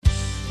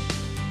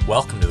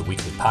Welcome to the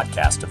weekly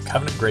podcast of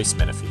Covenant Grace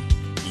Menifee.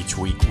 Each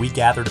week, we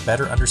gather to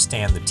better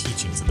understand the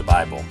teachings of the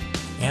Bible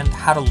and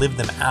how to live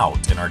them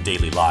out in our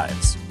daily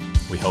lives.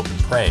 We hope and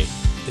pray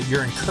that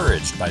you're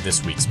encouraged by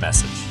this week's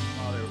message.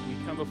 Father,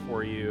 we come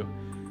before you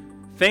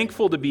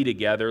thankful to be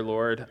together,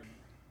 Lord.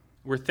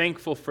 We're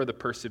thankful for the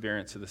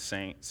perseverance of the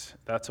saints.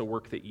 That's a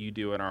work that you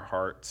do in our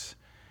hearts,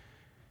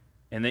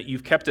 and that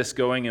you've kept us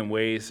going in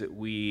ways that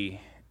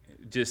we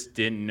just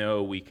didn't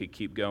know we could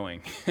keep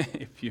going.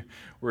 If you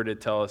were to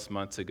tell us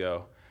months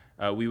ago,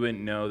 we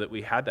wouldn't know that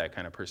we had that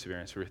kind of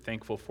perseverance. We're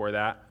thankful for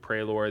that.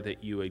 Pray, Lord,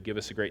 that you would give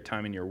us a great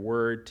time in your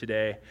word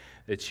today,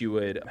 that you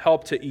would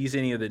help to ease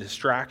any of the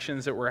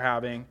distractions that we're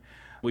having.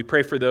 We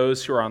pray for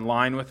those who are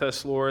online with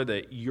us, Lord,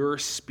 that your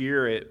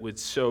spirit would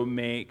so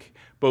make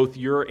both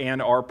your and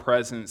our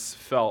presence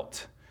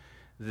felt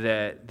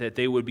that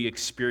they would be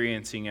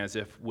experiencing as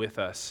if with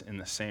us in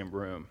the same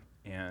room.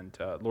 And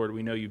Lord,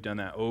 we know you've done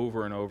that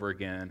over and over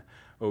again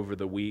over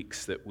the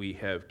weeks that we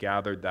have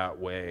gathered that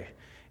way.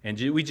 And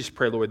we just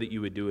pray, Lord, that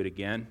you would do it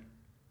again.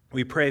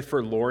 We pray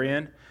for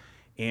Lorian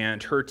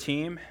and her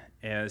team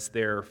as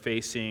they're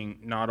facing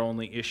not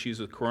only issues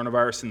with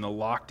coronavirus and the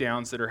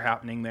lockdowns that are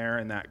happening there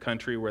in that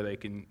country where they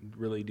can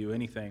really do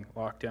anything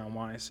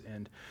lockdown-wise.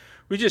 And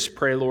we just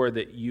pray, Lord,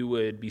 that you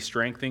would be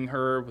strengthening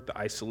her with the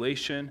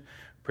isolation.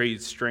 Pray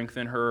you'd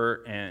strengthen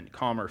her and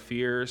calm her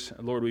fears.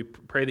 Lord, we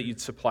pray that you'd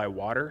supply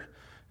water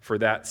for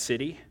that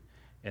city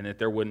and that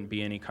there wouldn't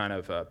be any kind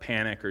of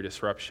panic or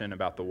disruption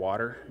about the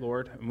water,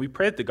 Lord. And we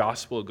pray that the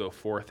gospel would go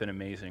forth in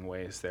amazing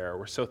ways there.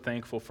 We're so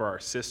thankful for our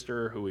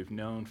sister who we've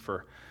known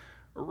for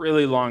a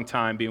really long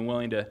time, being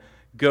willing to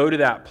go to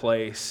that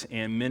place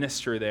and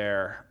minister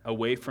there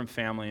away from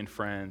family and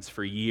friends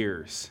for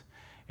years.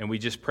 And we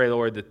just pray,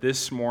 Lord, that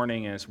this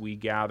morning as we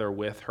gather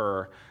with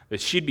her,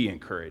 that she'd be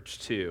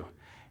encouraged too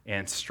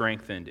and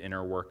strengthened in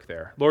her work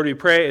there. Lord, we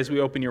pray as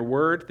we open your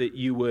word that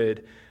you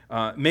would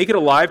make it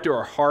alive to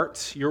our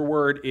hearts. Your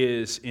word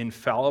is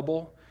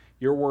infallible.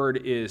 Your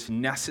word is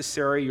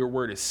necessary. Your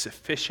word is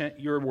sufficient.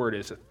 Your word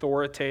is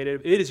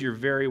authoritative. It is your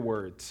very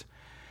words.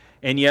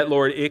 And yet,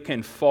 Lord, it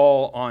can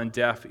fall on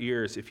deaf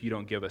ears if you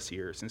don't give us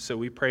ears. And so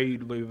we pray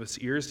you'd give us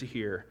ears to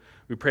hear.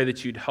 We pray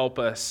that you'd help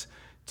us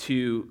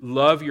to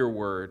love your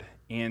word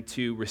and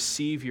to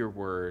receive your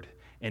word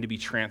and to be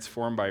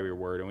transformed by your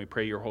word. And we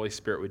pray your Holy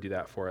Spirit would do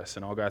that for us.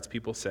 And all God's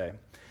people say,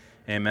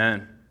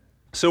 amen.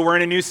 So we're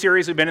in a new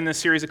series. We've been in this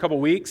series a couple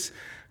weeks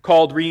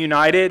called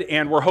Reunited,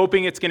 and we're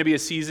hoping it's going to be a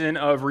season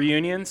of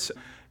reunions.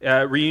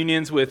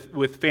 Reunions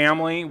with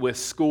family, with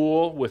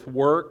school, with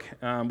work,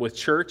 with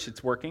church.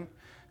 It's working.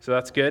 So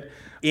that's good.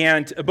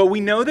 But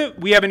we know that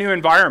we have a new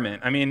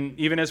environment. I mean,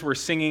 even as we're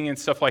singing and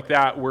stuff like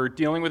that, we're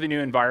dealing with a new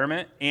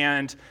environment.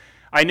 And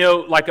I know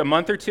like a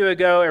month or two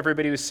ago,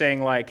 everybody was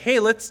saying like, hey,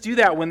 let's do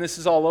that when this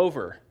is all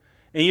over.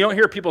 And you don't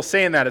hear people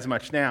saying that as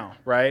much now,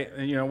 right?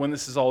 You know, when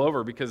this is all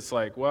over, because it's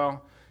like,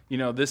 well, you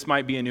know, this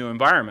might be a new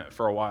environment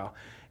for a while.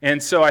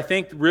 And so I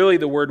think really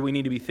the word we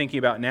need to be thinking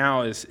about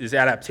now is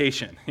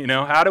adaptation. You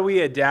know, how do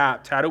we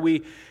adapt? How do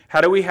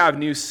we have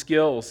new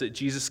skills that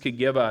Jesus could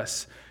give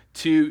us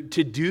to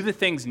do the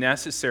things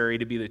necessary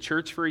to be the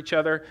church for each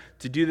other,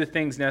 to do the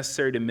things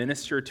necessary to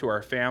minister to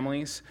our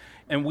families?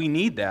 And we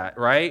need that,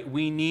 right?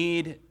 We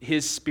need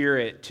his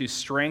spirit to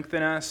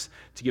strengthen us,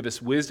 to give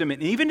us wisdom,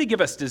 and even to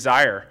give us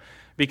desire.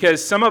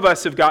 Because some of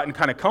us have gotten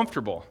kind of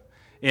comfortable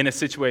in a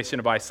situation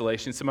of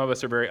isolation. Some of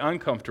us are very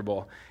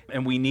uncomfortable,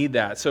 and we need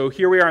that. So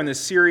here we are in this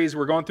series.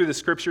 We're going through the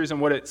scriptures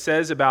and what it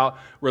says about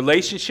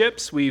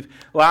relationships. We've,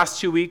 last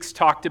 2 weeks,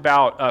 talked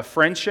about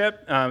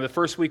friendship. The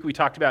first week we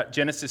talked about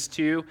Genesis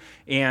 2,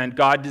 and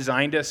God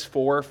designed us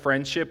for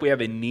friendship. We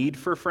have a need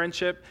for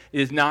friendship.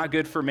 It is not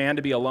good for man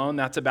to be alone.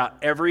 That's about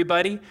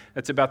everybody.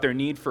 That's about their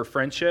need for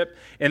friendship.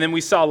 And then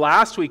we saw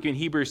last week in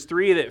Hebrews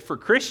 3 that for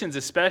Christians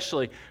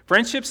especially,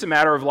 friendship's a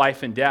matter of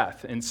life and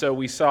death. And so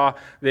we saw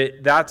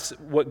that that's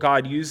what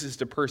God uses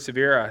to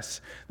persevere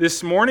us.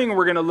 This morning,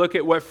 we're going to look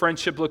at what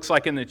friendship looks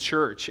like in the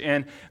church.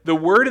 And the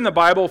word in the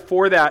Bible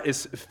for that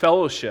is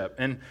fellowship.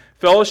 And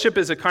fellowship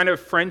is a kind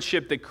of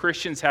friendship that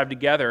Christians have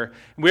together.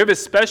 We have a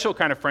special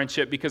kind of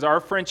friendship because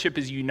our friendship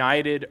is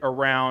united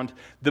around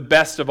the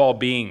best of all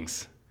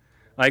beings.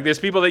 Like there's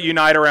people that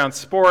unite around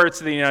sports,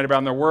 they unite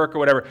around their work or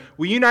whatever.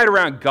 We unite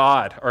around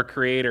God, our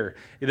Creator,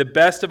 the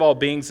best of all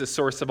beings, the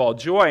source of all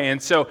joy. And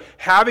so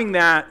having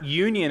that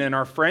union in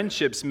our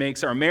friendships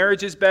makes our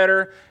marriages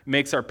better,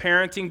 makes our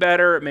parenting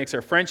better, it makes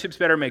our friendships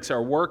better, makes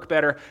our work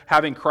better,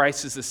 having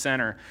Christ as the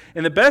center.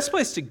 And the best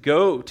place to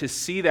go to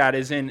see that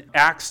is in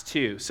Acts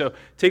 2. So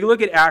take a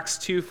look at Acts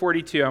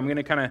 2:42. I'm going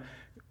to kind of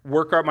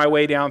work my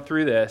way down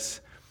through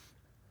this.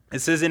 It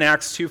says in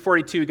Acts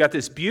 2:42, we got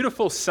this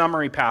beautiful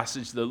summary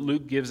passage that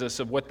Luke gives us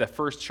of what the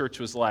first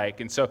church was like.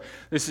 And so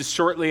this is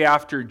shortly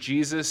after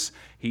Jesus,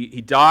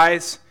 he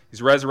dies,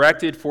 he's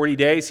resurrected, 40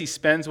 days he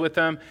spends with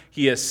them,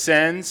 he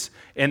ascends,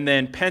 and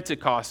then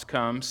Pentecost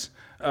comes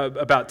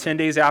about 10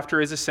 days after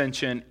his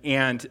ascension,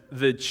 and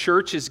the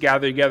church is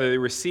gathered together. They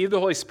received the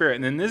Holy Spirit,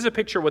 and then this is a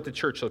picture of what the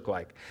church looked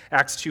like,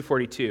 Acts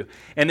 2:42.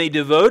 And they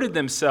devoted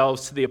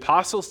themselves to the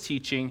apostles'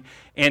 teaching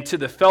and to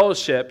the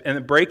fellowship and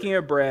the breaking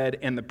of bread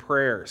and the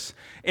prayers.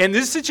 And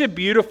this is such a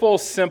beautiful,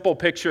 simple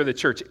picture of the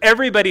church.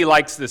 Everybody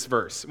likes this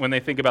verse when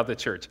they think about the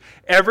church.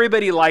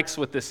 Everybody likes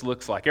what this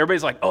looks like.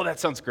 Everybody's like, oh, that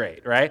sounds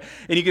great, right?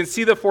 And you can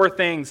see the four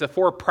things, the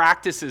four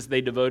practices they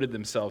devoted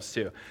themselves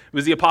to. It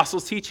was the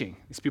apostles' teaching.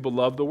 These people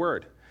loved the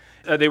word.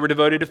 They were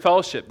devoted to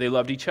fellowship. They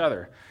loved each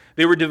other.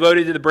 They were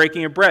devoted to the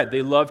breaking of bread.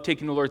 They loved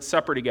taking the Lord's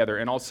Supper together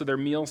and also their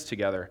meals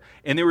together.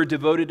 And they were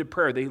devoted to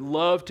prayer. They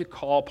loved to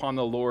call upon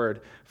the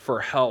Lord for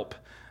help.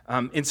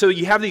 And so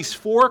you have these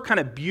four kind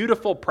of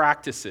beautiful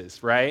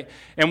practices, right?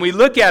 And we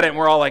look at it and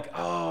we're all like,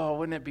 oh,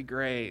 wouldn't it be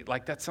great?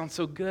 Like, that sounds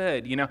so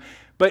good, you know?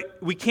 But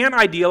we can't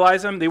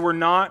idealize them. They were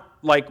not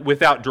like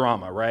without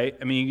drama, right?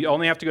 I mean, you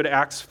only have to go to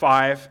Acts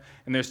 5,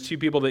 and there's two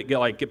people that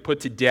get put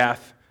to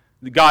death.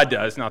 God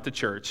does, not the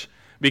church,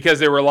 because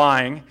they were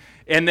lying.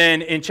 And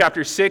then in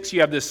chapter 6,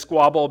 you have this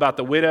squabble about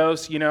the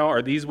widows, you know,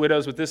 are these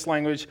widows with this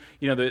language,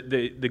 you know,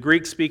 the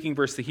Greek-speaking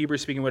versus the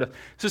Hebrew-speaking widows.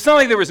 So it's not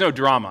like there was no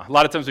drama. A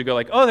lot of times we go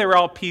like, oh, they were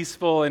all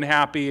peaceful and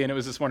happy, and it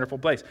was this wonderful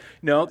place.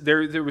 No,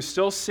 there was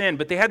still sin,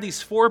 but they had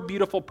these four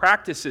beautiful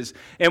practices.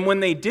 And when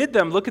they did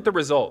them, look at the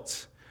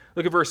results.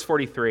 Look at verse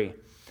 43.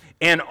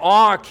 And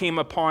awe came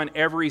upon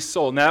every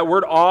soul. Now, that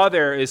word awe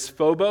there is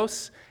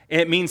phobos,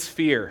 and it means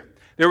fear.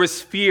 There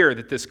was fear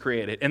that this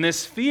created. And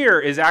this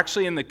fear is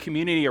actually in the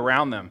community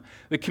around them.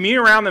 The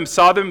community around them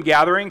saw them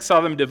gathering,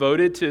 saw them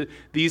devoted to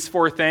these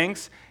four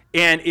things,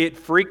 and it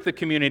freaked the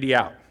community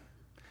out.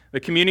 The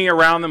community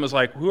around them was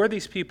like, who are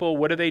these people?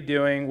 What are they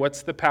doing?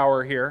 What's the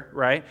power here,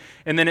 right?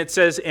 And then it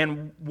says,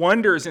 and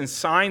wonders and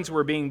signs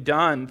were being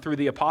done through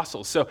the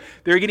apostles. So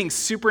they're getting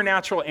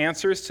supernatural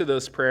answers to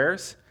those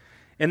prayers.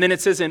 And then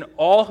it says, and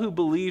all who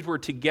believed were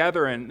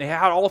together, and they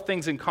had all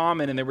things in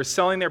common, and they were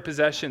selling their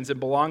possessions and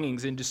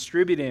belongings and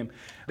distributing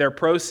their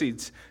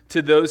proceeds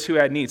to those who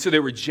had need. So they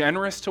were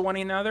generous to one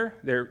another.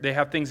 They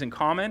have things in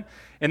common.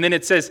 And then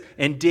it says,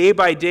 and day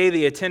by day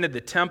they attended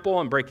the temple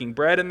and breaking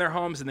bread in their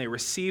homes, and they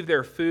received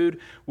their food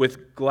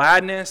with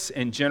gladness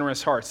and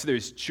generous hearts. So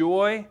there's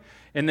joy.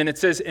 And then it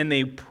says, and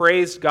they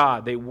praised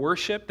God. They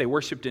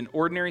worshiped in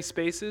ordinary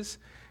spaces.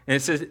 And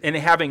it says, and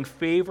having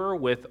favor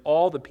with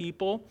all the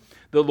people,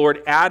 the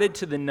Lord added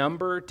to the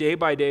number day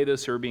by day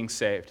those who are being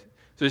saved. So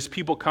there's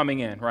people coming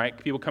in, right?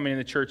 People coming in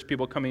the church,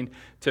 people coming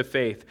to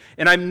faith.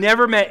 And I've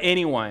never met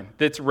anyone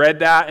that's read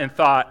that and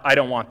thought, I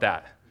don't want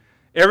that.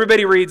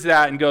 Everybody reads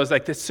that and goes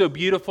like, that's so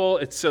beautiful,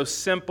 it's so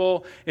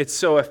simple, it's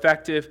so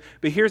effective.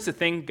 But here's the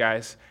thing,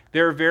 guys.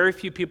 There are very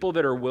few people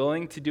that are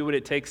willing to do what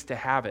it takes to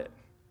have it.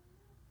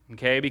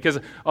 Okay? Because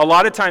a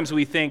lot of times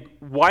we think,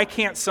 why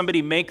can't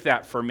somebody make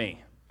that for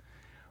me?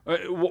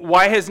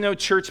 Why has no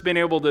church been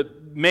able to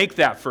make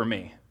that for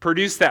me,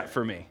 produce that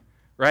for me,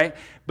 right?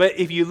 But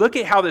if you look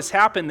at how this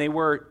happened, they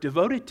were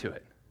devoted to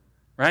it,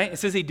 right? It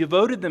says they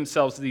devoted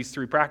themselves to these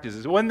three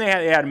practices. When they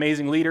had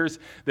amazing leaders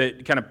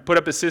that kind of put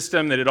up a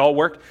system that it all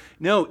worked.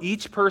 No,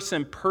 each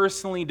person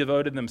personally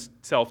devoted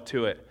themselves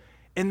to it.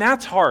 And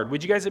that's hard.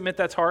 Would you guys admit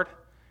that's hard?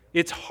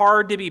 It's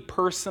hard to be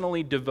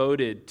personally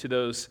devoted to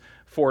those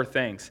four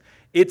things.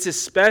 It's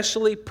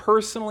especially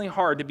personally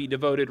hard to be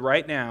devoted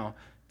right now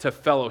to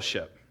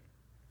fellowship.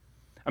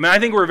 I mean, I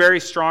think we're very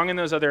strong in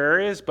those other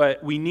areas,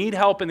 but we need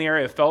help in the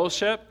area of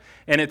fellowship,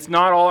 and it's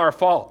not all our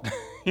fault.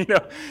 You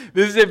know,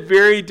 this is a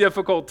very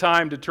difficult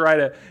time to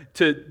try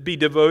to be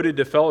devoted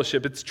to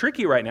fellowship. It's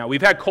tricky right now.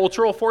 We've had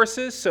cultural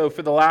forces, so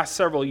for the last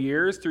several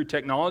years, through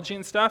technology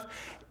and stuff,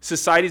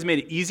 society's made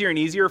it easier and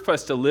easier for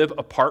us to live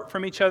apart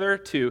from each other,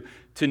 to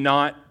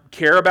not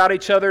care about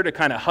each other, to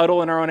kind of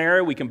huddle in our own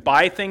area. We can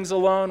buy things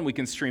alone. We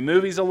can stream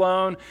movies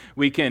alone.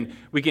 We can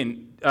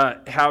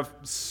have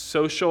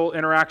social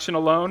interaction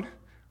alone.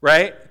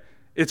 Right?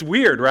 It's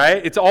weird,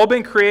 right? It's all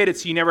been created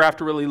so you never have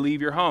to really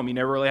leave your home. You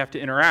never really have to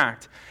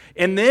interact.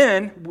 And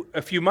then,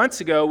 a few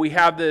months ago, we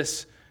have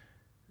this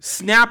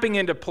snapping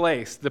into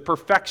place, the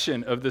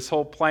perfection of this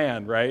whole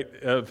plan, right,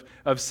 of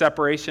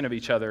separation of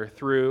each other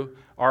through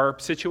our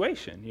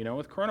situation, you know,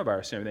 with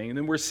coronavirus and everything. And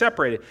then we're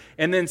separated.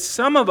 And then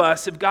some of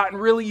us have gotten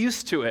really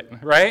used to it,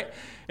 right?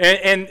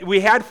 And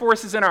we had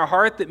forces in our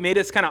heart that made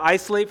us kind of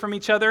isolate from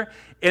each other.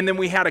 And then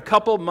we had a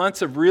couple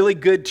months of really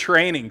good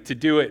training to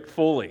do it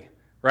fully.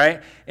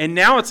 Right? And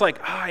now it's like,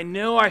 I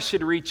know I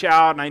should reach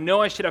out, and I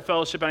know I should have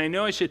fellowship, and I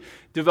know I should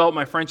develop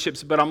my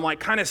friendships, but I'm like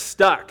kind of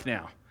stuck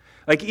now.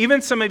 Like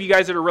even some of you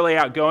guys that are really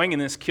outgoing and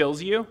this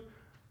kills you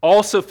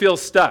also feel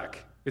stuck.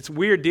 It's a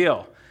weird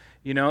deal,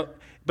 you know?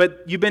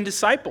 But you've been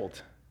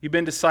discipled. You've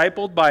been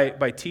discipled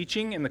by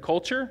teaching in the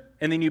culture,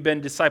 and then you've been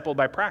discipled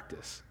by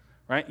practice,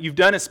 right? You've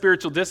done a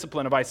spiritual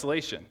discipline of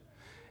isolation,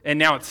 and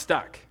now it's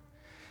stuck.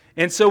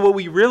 And so what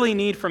we really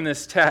need from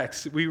this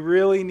text, we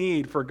really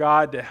need for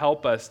God to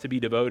help us to be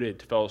devoted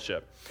to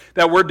fellowship.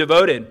 That word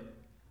devoted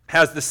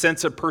has the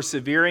sense of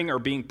persevering or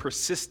being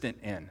persistent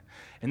in.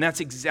 And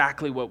that's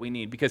exactly what we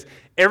need, because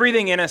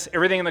everything in us,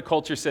 everything in the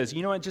culture says,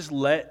 you know what, just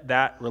let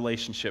that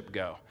relationship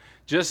go.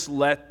 Just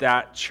let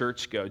that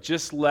church go.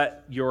 Just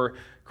let your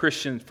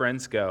Christian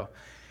friends go.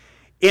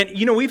 And,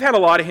 we've had a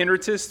lot of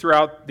hindrances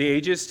throughout the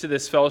ages to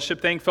this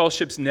fellowship thing.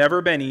 Fellowship's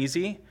never been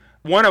easy.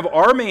 One of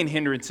our main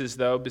hindrances,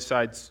 though,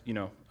 besides,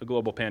 a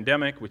global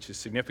pandemic, which is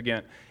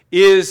significant,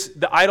 is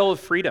the idol of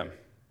freedom.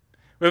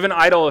 We have an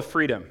idol of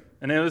freedom.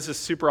 And I know this is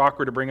super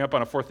awkward to bring up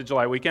on a 4th of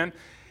July weekend.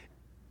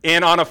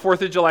 And on a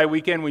 4th of July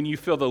weekend, when you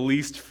feel the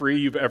least free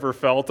you've ever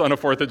felt on a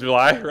 4th of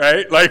July,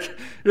 right? Like,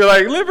 you're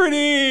like,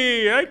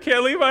 liberty, I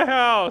can't leave my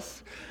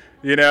house.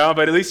 But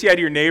at least you had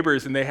your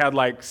neighbors and they had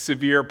like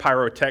severe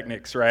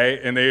pyrotechnics, right?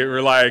 And they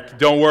were like,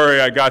 don't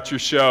worry, I got your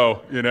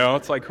show.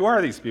 It's like, who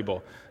are these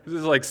people? This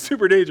is like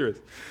super dangerous.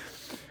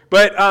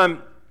 But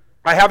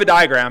I have a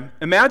diagram.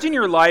 Imagine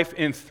your life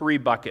in 3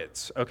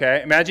 buckets,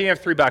 okay? Imagine you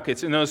have 3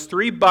 buckets, and those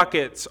 3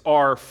 buckets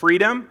are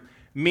freedom,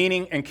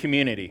 meaning, and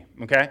community,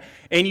 okay?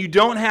 And you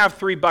don't have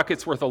 3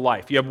 buckets worth of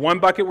life. You have 1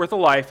 bucket worth of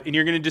life, and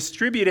you're going to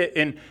distribute it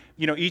in,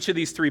 each of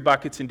these 3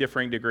 buckets in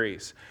differing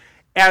degrees.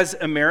 As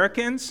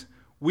Americans,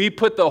 we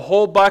put the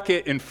whole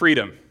bucket in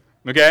freedom,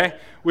 okay?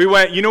 We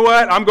went, you know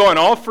what? I'm going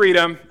all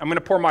freedom. I'm going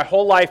to pour my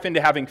whole life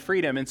into having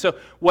freedom. And so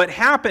what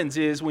happens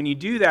is when you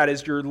do that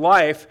is your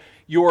life,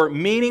 your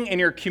meaning and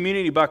your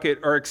community bucket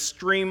are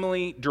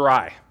extremely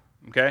dry,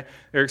 okay?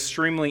 They're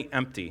extremely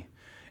empty.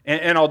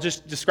 And I'll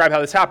just describe how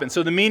this happens.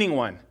 So the meaning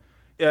one,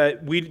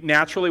 we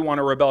naturally want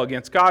to rebel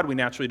against God. We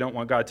naturally don't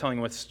want God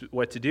telling us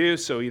what to do.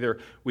 So either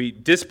we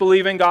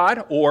disbelieve in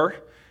God or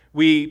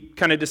we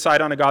kind of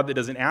decide on a God that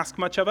doesn't ask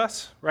much of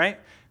us, right?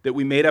 That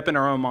we made up in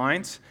our own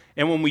minds.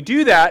 And when we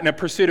do that in a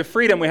pursuit of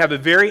freedom, we have a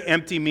very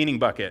empty meaning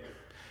bucket.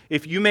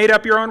 If you made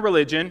up your own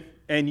religion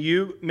and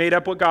you made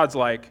up what God's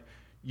like,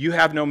 you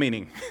have no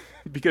meaning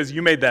because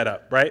you made that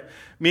up, right?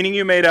 Meaning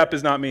you made up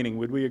is not meaning.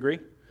 Would we agree?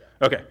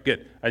 Yeah. Okay,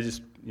 good. I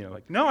just,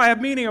 no, I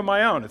have meaning of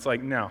my own. It's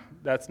like, no,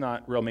 that's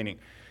not real meaning.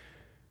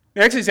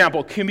 Next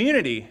example,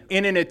 community.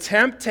 In an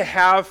attempt to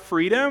have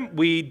freedom,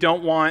 we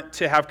don't want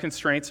to have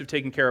constraints of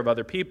taking care of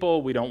other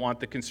people. We don't want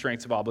the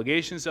constraints of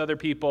obligations to other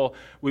people.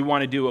 We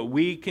want to do what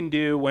we can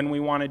do when we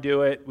want to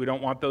do it. We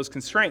don't want those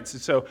constraints.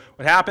 And so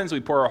what happens, we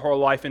pour our whole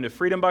life into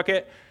freedom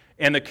bucket,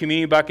 and the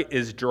community bucket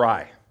is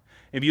dry.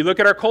 If you look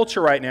at our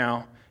culture right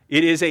now,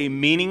 it is a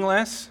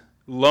meaningless,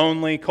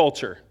 lonely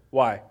culture.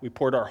 Why? We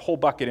poured our whole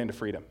bucket into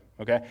freedom.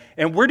 Okay?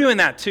 And we're doing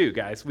that too,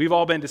 guys. We've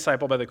all been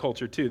discipled by the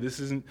culture too.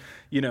 This isn't,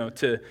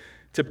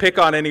 to pick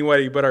on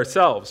anybody but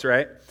ourselves,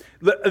 right?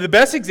 The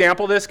best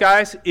example of this,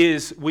 guys,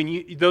 is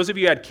those of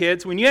you who had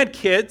kids, when you had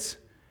kids,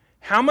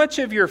 how much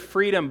of your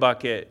freedom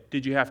bucket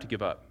did you have to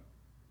give up?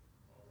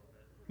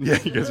 Yeah,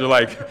 you guys are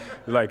like,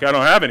 I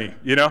don't have any,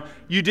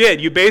 You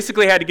did. You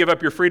basically had to give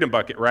up your freedom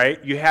bucket,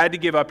 right? You had to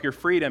give up your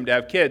freedom to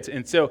have kids.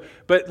 And so,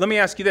 but let me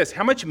ask you this.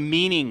 How much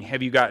meaning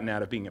have you gotten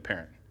out of being a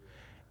parent?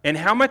 And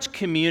how much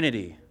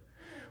community?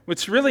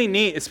 What's really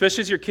neat,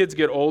 especially as your kids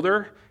get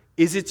older,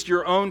 is it's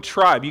your own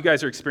tribe. You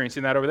guys are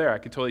experiencing that over there, I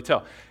can totally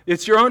tell.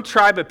 It's your own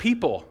tribe of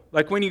people.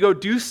 Like when you go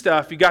do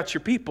stuff, you got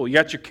your people, you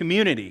got your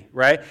community,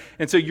 right?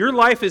 And so your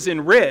life is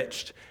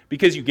enriched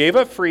because you gave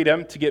up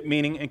freedom to get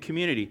meaning and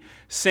community.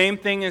 Same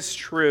thing is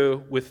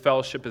true with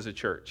fellowship as a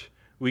church.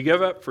 We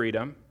give up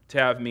freedom to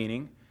have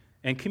meaning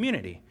and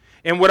community.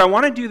 And what I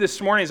want to do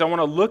this morning is I want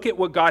to look at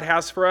what God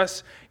has for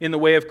us in the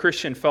way of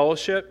Christian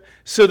fellowship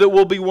so that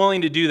we'll be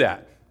willing to do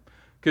that.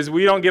 Because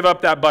we don't give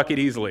up that bucket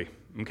easily,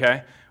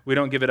 okay? We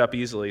don't give it up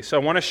easily. So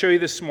I want to show you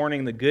this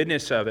morning the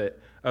goodness of it,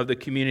 of the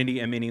community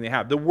and meaning they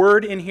have. The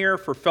word in here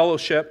for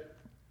fellowship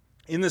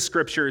in the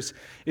scriptures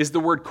is the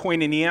word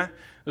koinonia.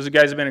 Those are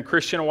guys who have been a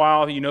Christian a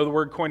while. You know the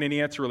word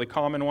koinonia. It's a really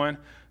common one.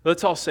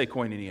 Let's all say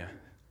koinonia.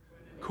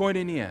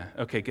 Koinonia.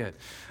 Okay, good.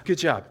 Good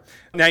job.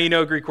 Now you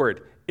know a Greek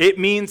word. It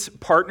means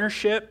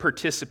partnership,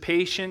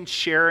 participation,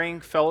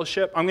 sharing,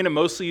 fellowship. I'm going to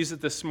mostly use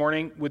it this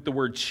morning with the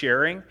word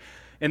sharing.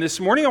 And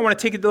this morning I want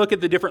to take a look at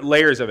the different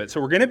layers of it.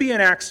 So we're going to be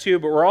in Acts 2,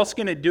 but we're also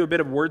going to do a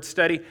bit of word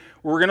study.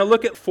 We're going to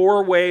look at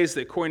 4 ways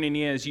that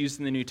koinonia is used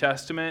in the New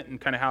Testament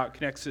and kind of how it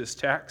connects to this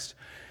text.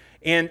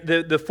 And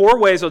the 4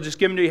 ways, I'll just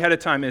give them to you ahead of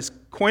time, is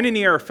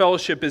koinonia or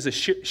fellowship is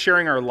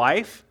sharing our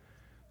life,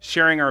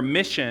 sharing our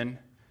mission,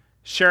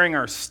 sharing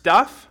our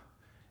stuff,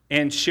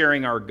 and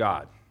sharing our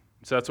God.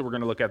 So that's what we're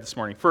going to look at this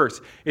morning.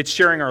 First, it's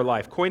sharing our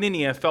life.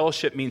 Koinonia,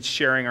 fellowship, means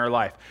sharing our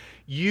life.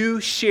 You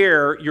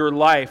share your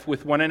life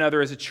with one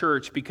another as a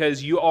church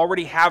because you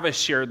already have a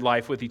shared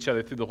life with each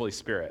other through the Holy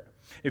Spirit.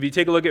 If you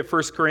take a look at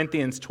 1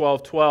 Corinthians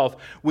 12:12,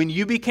 when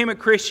you became a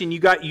Christian, you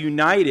got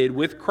united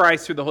with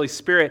Christ through the Holy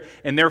Spirit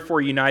and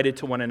therefore united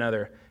to one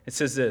another. It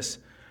says this,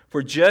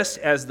 "For just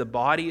as the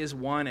body is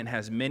one and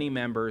has many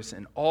members,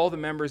 and all the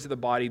members of the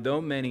body,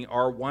 though many,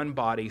 are one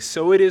body,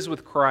 so it is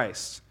with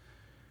Christ.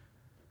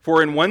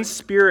 For in one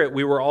Spirit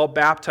we were all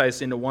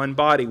baptized into one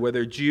body,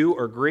 whether Jew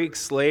or Greek,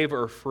 slave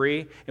or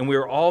free, and we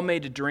were all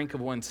made to drink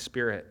of one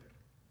Spirit."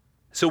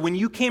 So when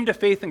you came to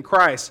faith in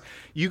Christ,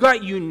 you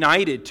got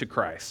united to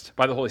Christ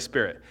by the Holy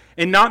Spirit.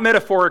 And not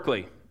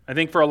metaphorically. I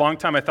think for a long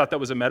time I thought that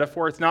was a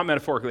metaphor. It's not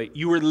metaphorically.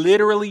 You were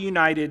literally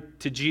united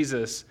to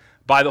Jesus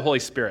by the Holy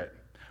Spirit.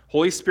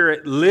 Holy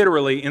Spirit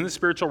literally, in the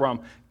spiritual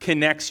realm,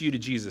 connects you to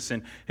Jesus,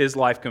 and his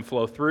life can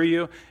flow through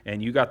you,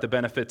 and you got the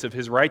benefits of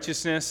his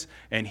righteousness,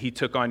 and he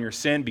took on your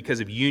sin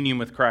because of union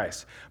with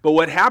Christ. But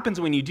what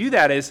happens when you do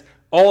that is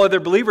all other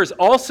believers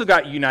also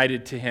got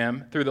united to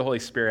him through the Holy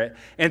Spirit,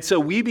 and so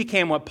we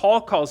became what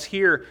Paul calls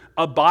here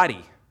a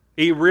body,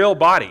 a real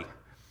body.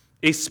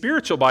 A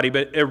spiritual body,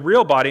 but a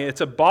real body.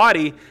 It's a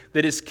body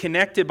that is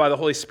connected by the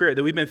Holy Spirit,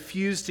 that we've been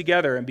fused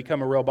together and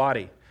become a real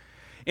body.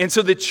 And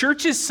so the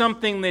church is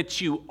something that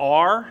you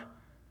are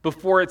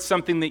before it's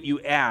something that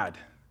you add.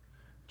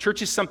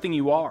 Church is something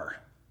you are.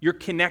 You're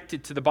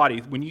connected to the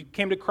body. When you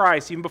came to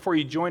Christ, even before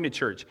you joined a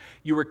church,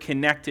 you were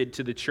connected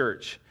to the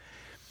church.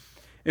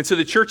 And so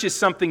the church is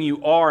something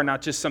you are,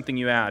 not just something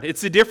you add.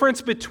 It's the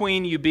difference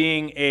between you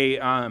being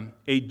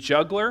a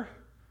juggler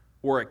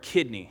or a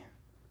kidney,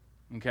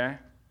 okay?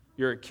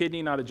 You're a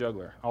kidney, not a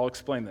juggler. I'll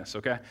explain this,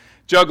 okay?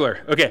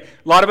 Juggler. Okay,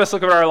 a lot of us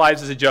look at our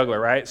lives as a juggler,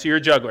 right? So you're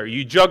a juggler.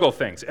 You juggle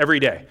things every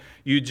day.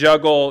 You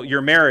juggle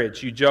your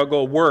marriage. You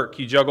juggle work.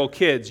 You juggle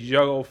kids. You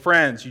juggle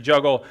friends. You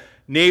juggle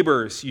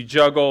neighbors. You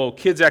juggle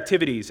kids'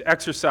 activities,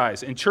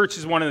 exercise. And church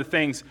is one of the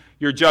things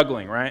you're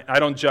juggling, right? I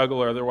don't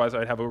juggle, or otherwise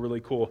I'd have a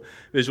really cool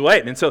visual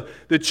aid. And so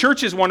the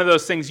church is one of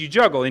those things you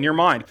juggle in your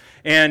mind.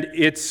 And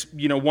it's,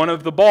 one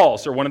of the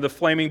balls, or one of the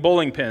flaming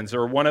bowling pins,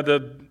 or one of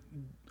the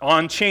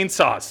on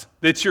chainsaws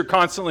that you're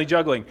constantly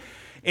juggling.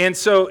 And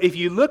so if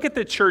you look at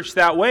the church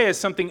that way, as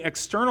something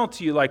external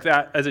to you like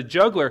that, as a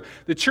juggler,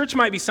 the church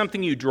might be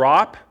something you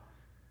drop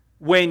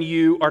when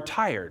you are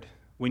tired,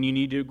 when you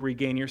need to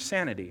regain your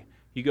sanity.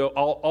 You go,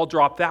 I'll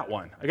drop that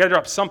one. I got to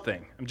drop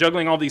something. I'm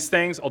juggling all these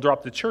things. I'll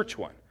drop the church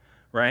one,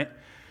 right?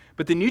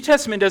 But the New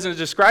Testament doesn't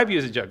describe you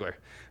as a juggler.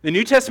 The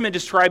New Testament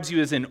describes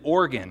you as an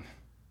organ,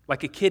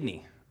 like a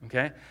kidney,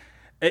 okay?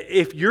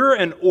 If you're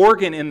an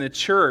organ in the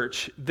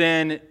church,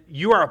 then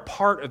you are a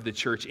part of the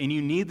church, and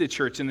you need the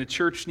church, and the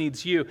church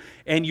needs you,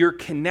 and you're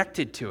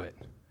connected to it.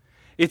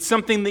 It's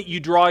something that you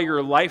draw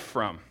your life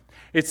from.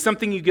 It's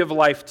something you give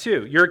life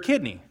to. You're a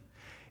kidney.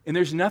 And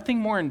there's nothing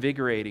more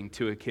invigorating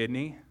to a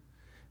kidney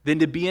than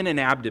to be in an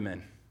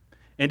abdomen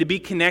and to be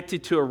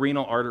connected to a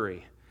renal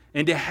artery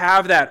and to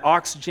have that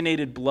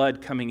oxygenated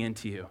blood coming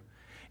into you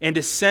and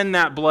to send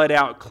that blood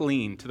out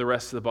clean to the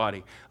rest of the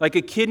body. Like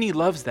a kidney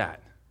loves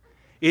that.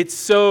 It's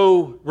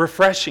so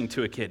refreshing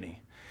to a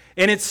kidney.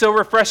 And it's so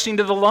refreshing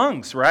to the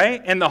lungs,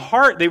 right? And the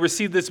heart, they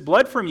receive this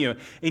blood from you.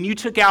 And you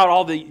took out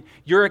all the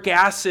uric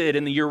acid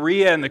and the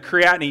urea and the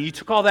creatinine. You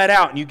took all that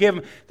out and you gave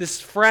them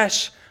this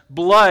fresh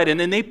blood. And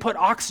then they put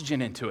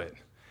oxygen into it.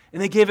 And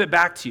they gave it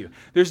back to you.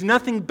 There's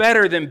nothing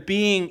better than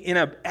being in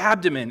an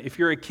abdomen if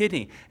you're a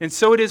kidney. And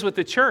so it is with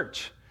the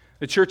church.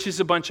 The church is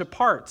a bunch of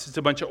parts. It's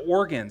a bunch of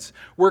organs.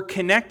 We're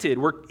connected.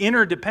 We're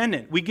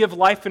interdependent. We give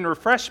life and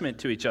refreshment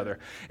to each other.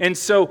 And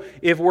so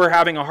if we're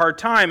having a hard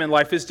time and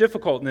life is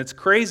difficult and it's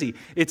crazy,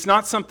 it's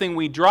not something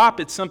we drop.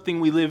 It's something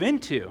we live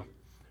into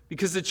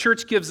because the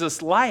church gives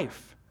us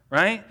life,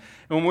 right?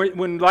 And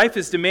when life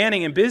is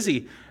demanding and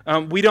busy,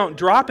 we don't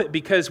drop it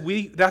because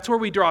that's where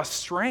we draw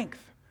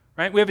strength,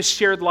 right? We have a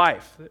shared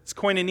life. It's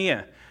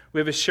koinonia. We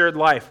have a shared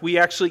life. We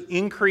actually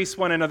increase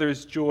one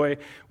another's joy.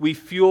 We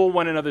fuel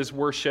one another's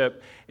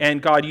worship.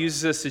 And God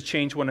uses us to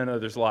change one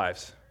another's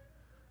lives.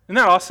 Isn't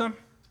that awesome?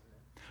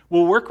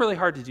 We'll work really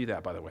hard to do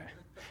that, by the way,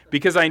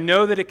 because I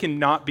know that it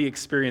cannot be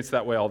experienced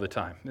that way all the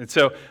time. And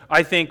so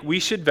I think we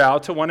should vow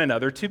to one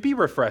another to be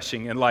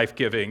refreshing and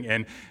life-giving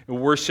and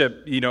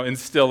worship,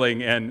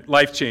 instilling and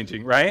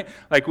life-changing, right?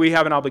 Like we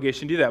have an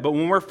obligation to do that. But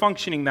when we're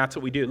functioning, that's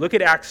what we do. Look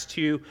at Acts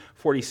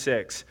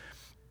 2:46.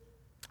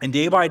 And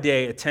day by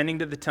day, attending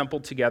to the temple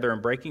together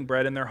and breaking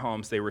bread in their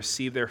homes, they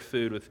received their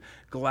food with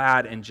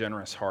glad and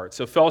generous hearts.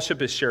 So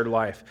fellowship is shared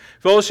life.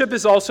 Fellowship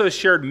is also a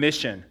shared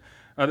mission.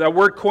 That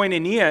word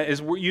koinonia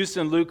is used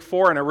in Luke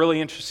 4 in a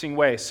really interesting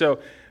way. So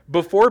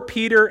before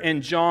Peter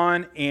and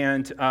John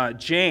and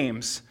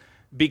James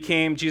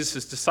became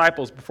Jesus'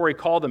 disciples, before he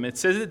called them, it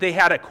says that they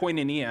had a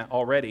koinonia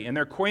already. And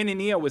their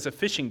koinonia was a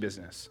fishing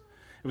business.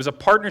 It was a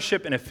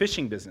partnership in a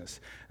fishing business.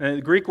 And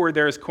the Greek word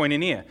there is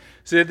koinonia.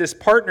 So they had this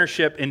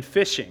partnership in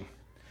fishing.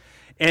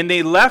 And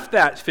they left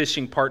that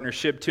fishing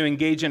partnership to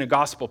engage in a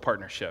gospel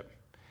partnership.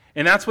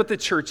 And that's what the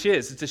church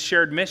is. It's a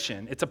shared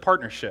mission. It's a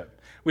partnership.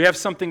 We have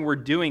something we're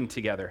doing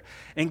together.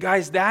 And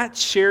guys, that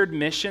shared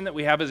mission that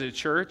we have as a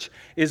church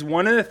is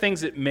one of the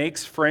things that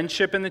makes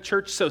friendship in the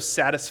church so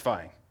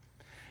satisfying.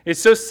 It's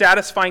so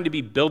satisfying to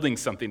be building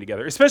something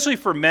together, especially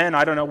for men.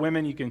 I don't know,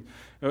 women, you can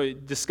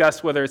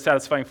discuss whether it's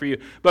satisfying for you.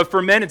 But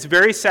for men, it's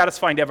very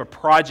satisfying to have a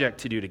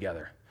project to do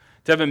together,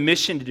 to have a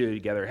mission to do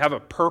together, have a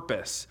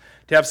purpose,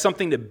 to have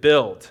something to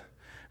build.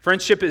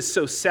 Friendship is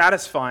so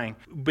satisfying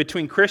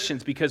between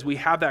Christians because we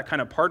have that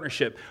kind of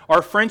partnership.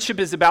 Our friendship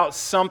is about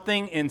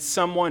something and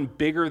someone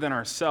bigger than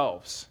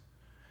ourselves.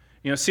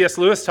 C.S.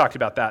 Lewis talked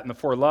about that in The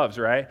Four Loves,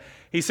 right?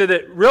 He said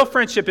that real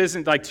friendship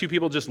isn't like two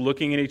people just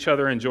looking at each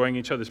other, enjoying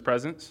each other's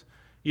presence.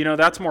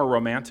 That's more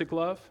romantic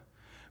love.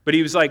 But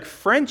he was like,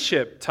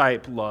 friendship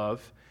type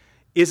love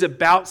is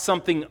about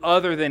something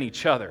other than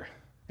each other.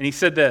 And he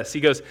said this,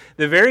 he goes,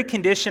 the very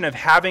condition of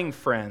having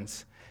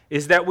friends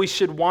is that we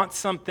should want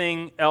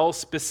something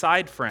else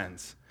beside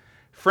friends.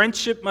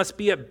 Friendship must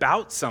be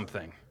about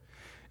something.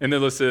 And then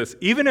listen to this.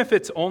 Even if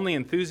it's only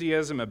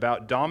enthusiasm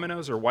about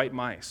dominoes or white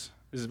mice.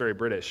 This is very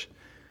British.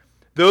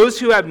 Those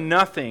who have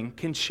nothing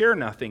can share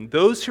nothing.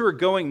 Those who are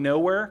going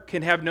nowhere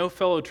can have no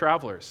fellow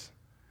travelers.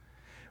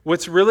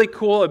 What's really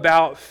cool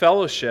about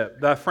fellowship,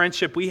 the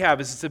friendship we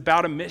have, is it's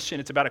about a mission.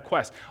 It's about a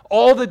quest.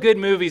 All the good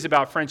movies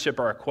about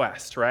friendship are a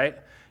quest, right?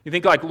 You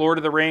think like Lord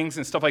of the Rings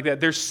and stuff like that.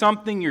 There's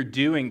something you're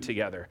doing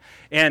together.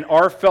 And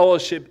our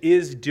fellowship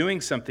is doing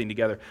something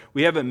together.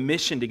 We have a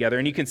mission together.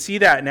 And you can see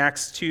that in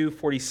Acts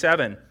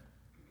 2:47.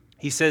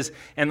 He says,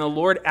 and the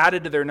Lord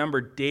added to their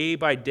number day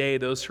by day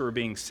those who were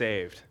being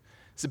saved.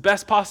 It's the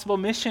best possible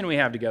mission we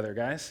have together,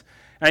 guys.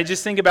 And I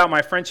just think about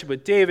my friendship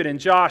with David and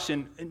Josh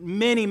and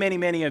many, many,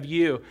 many of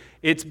you.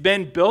 It's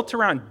been built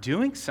around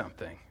doing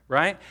something,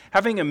 right?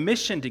 Having a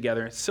mission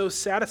together. It's so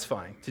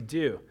satisfying to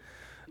do.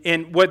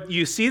 And what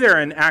you see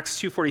there in Acts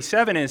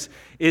 2:47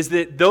 is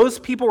that those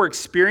people were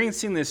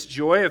experiencing this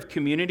joy of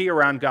community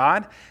around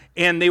God,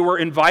 and they were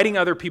inviting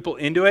other people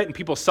into it, and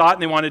people saw it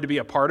and they wanted to be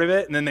a part of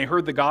it, and then they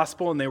heard the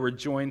gospel and they were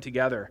joined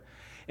together.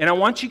 And I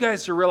want you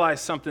guys to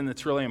realize something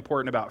that's really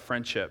important about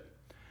friendship.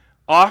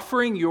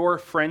 Offering your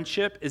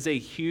friendship is a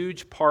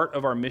huge part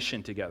of our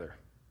mission together.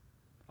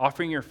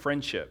 Offering your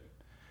friendship.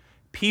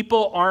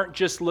 People aren't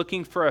just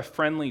looking for a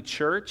friendly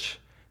church,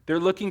 they're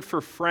looking for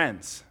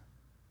friends.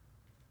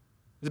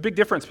 There's a big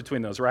difference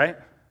between those, right?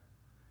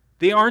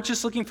 They aren't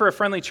just looking for a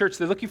friendly church,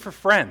 they're looking for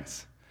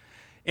friends.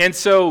 And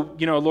so,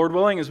 Lord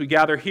willing, as we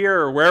gather here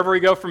or wherever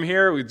we go from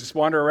here, we just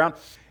wander around.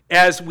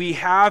 As we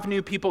have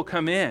new people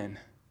come in,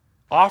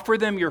 offer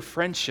them your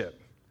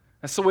friendship.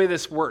 That's the way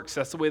this works.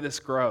 That's the way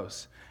this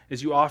grows,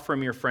 is you offer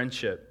them your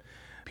friendship.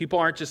 People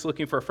aren't just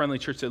looking for a friendly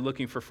church, they're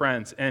looking for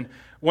friends. And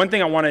one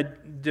thing I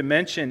wanted to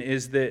mention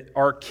is that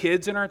our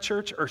kids in our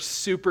church are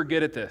super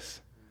good at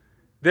this.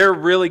 They're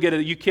really good at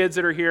it. You kids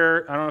that are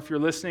here, I don't know if you're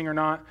listening or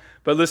not,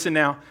 but listen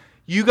now.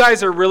 You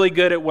guys are really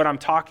good at what I'm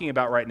talking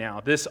about right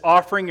now. This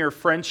offering your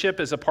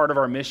friendship is a part of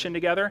our mission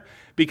together.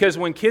 Because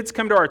when kids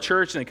come to our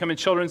church and they come in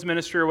children's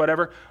ministry or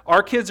whatever,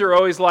 our kids are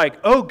always like,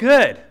 oh,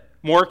 good,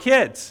 more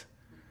kids.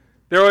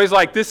 They're always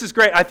like, this is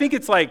great. I think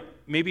it's like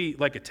maybe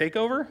like a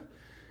takeover,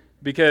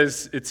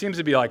 because it seems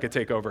to be like a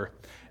takeover.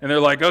 And they're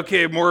like,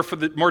 okay, more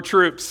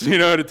troops,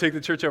 to take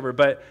the church over.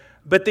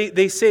 But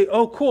they say,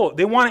 oh, cool.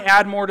 They want to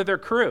add more to their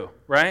crew,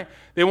 right?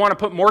 They want to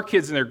put more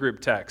kids in their group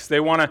text.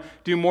 They want to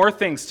do more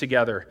things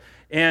together.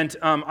 And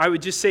I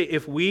would just say,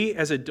 if we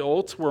as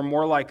adults were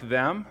more like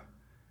them,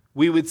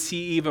 we would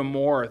see even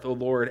more the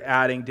Lord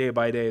adding day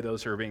by day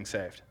those who are being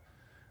saved.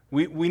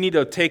 We need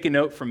to take a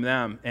note from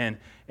them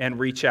and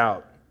reach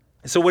out.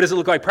 So what does it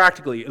look like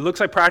practically? It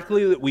looks like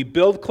practically that we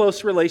build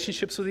close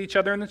relationships with each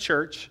other in the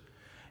church.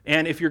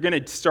 And if you're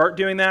going to start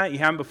doing that, you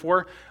haven't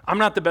before, I'm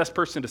not the best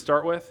person to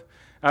start with.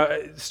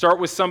 Start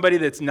with somebody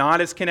that's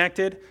not as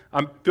connected.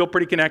 I feel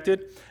pretty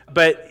connected.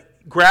 But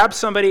grab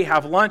somebody,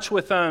 have lunch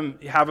with them,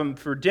 have them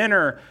for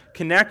dinner,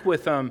 connect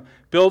with them,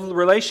 build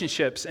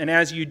relationships. And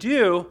as you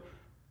do,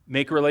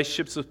 make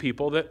relationships with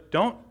people that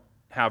don't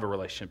have a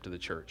relationship to the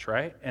church,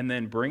 right? And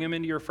then bring them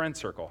into your friend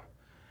circle.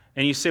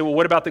 And you say, well,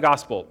 what about the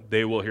gospel?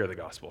 They will hear the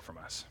gospel from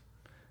us.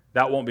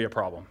 That won't be a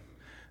problem.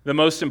 The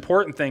most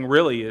important thing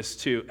really is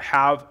to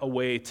have a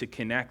way to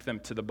connect them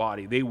to the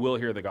body. They will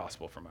hear the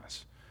gospel from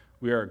us.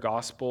 We are a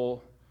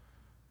gospel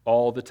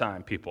all the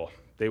time, people.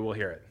 They will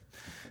hear it.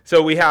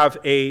 So we have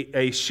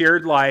a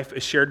shared life, a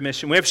shared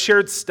mission. We have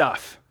shared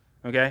stuff,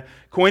 okay?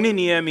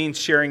 Koinonia means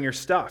sharing your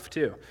stuff,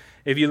 too.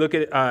 If you look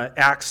at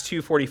Acts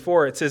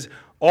 2:44, it says,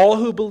 all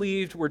who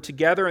believed were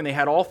together and they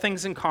had all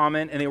things in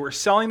common, and they were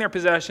selling their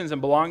possessions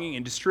and belonging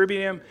and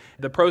distributing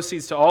the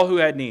proceeds to all who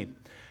had need.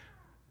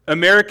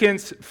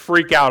 Americans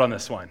freak out on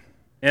this one.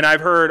 And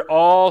I've heard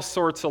all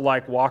sorts of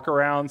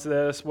walk-arounds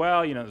this.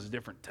 Well, there's a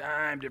different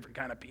time, different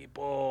kind of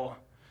people.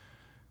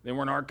 They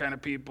weren't our kind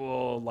of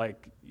people.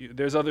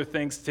 There's other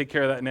things to take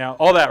care of that now.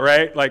 All that,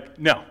 right?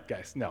 No,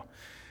 guys, no.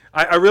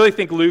 I really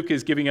think Luke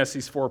is giving us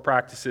these 4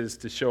 practices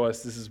to show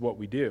us this is what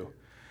we do.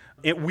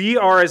 We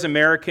are, as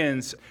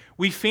Americans,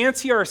 we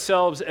fancy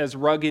ourselves as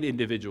rugged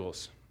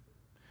individuals.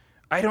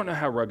 I don't know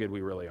how rugged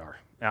we really are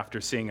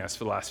after seeing us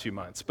for the last few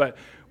months, but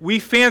we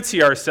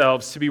fancy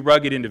ourselves to be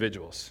rugged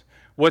individuals.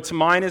 What's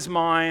mine is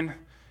mine,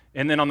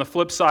 and then on the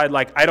flip side,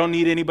 I don't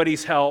need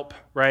anybody's help,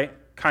 right?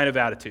 Kind of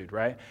attitude,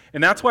 right?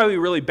 And that's why we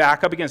really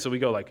back up against it. We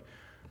go is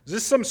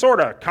this some sort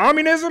of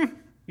communism?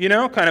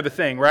 Kind of a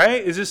thing,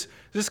 right? Is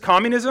this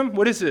communism?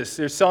 What is this?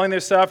 They're selling their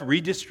stuff,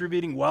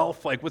 redistributing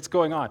wealth, what's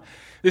going on?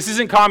 This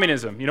isn't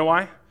communism. You know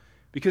why?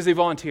 Because they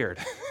volunteered,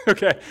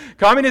 okay?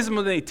 Communism,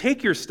 when they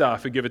take your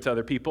stuff and give it to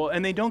other people,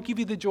 and they don't give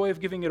you the joy of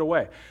giving it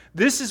away.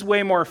 This is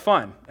way more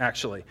fun,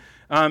 actually.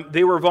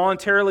 They were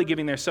voluntarily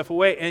giving their stuff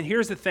away, and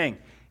here's the thing.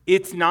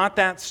 It's not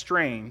that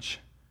strange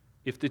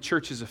if the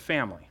church is a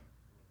family,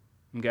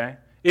 okay?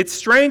 It's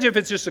strange if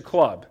it's just a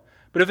club,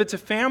 but if it's a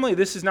family,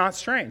 this is not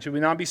strange. It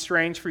would not be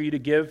strange for you to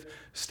give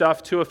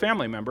stuff to a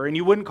family member, and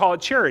you wouldn't call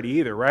it charity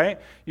either, right?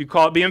 You'd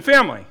call it being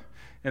family.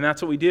 And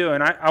that's what we do.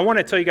 And I want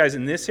to tell you guys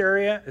in this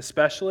area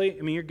especially,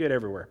 I mean, you're good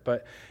everywhere,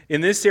 but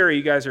in this area,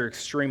 you guys are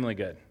extremely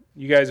good.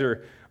 You guys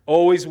are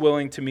always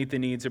willing to meet the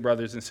needs of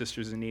brothers and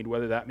sisters in need,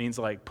 whether that means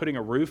like putting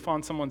a roof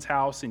on someone's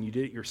house and you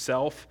did it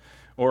yourself,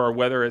 or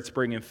whether it's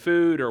bringing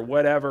food or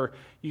whatever.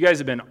 You guys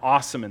have been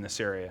awesome in this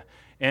area.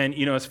 And,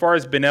 as far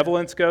as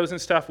benevolence goes and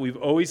stuff, we've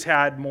always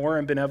had more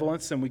in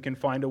benevolence than we can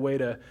find a way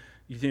to,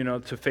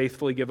 to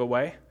faithfully give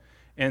away.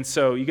 And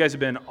so you guys have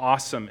been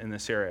awesome in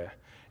this area.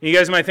 And you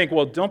guys might think,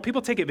 well, don't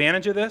people take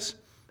advantage of this?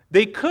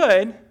 They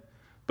could,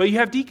 but you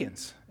have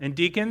deacons. And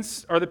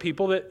deacons are the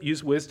people that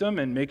use wisdom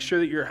and make sure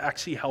that you're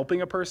actually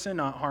helping a person,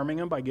 not harming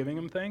them by giving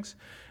them things.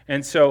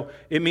 And so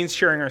it means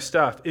sharing our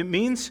stuff. It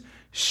means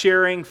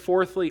sharing,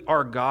 fourthly,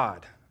 our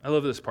God. I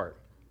love this part.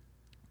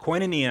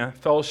 Koinonia,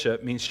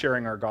 fellowship, means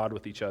sharing our God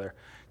with each other.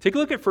 Take a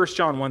look at 1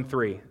 John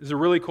 1:3. This is a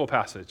really cool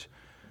passage.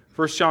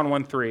 1 John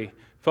 1:3.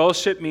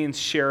 Fellowship means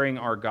sharing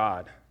our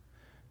God.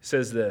 It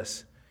says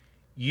this,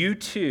 you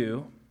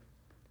too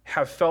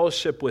have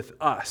fellowship with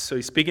us. So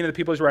he's speaking to the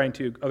people he's writing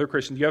to, other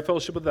Christians. You have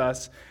fellowship with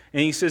us.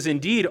 And he says,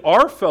 indeed,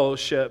 our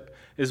fellowship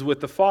is with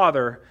the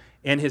Father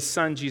and his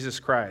Son, Jesus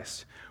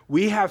Christ.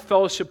 We have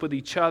fellowship with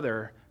each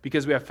other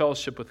because we have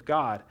fellowship with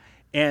God.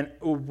 And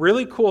a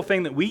really cool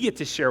thing that we get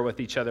to share with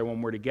each other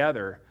when we're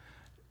together,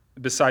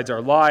 besides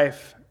our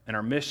life and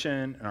our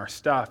mission and our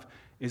stuff,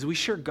 is we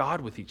share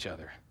God with each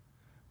other,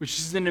 which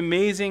is an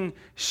amazing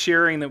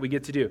sharing that we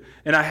get to do.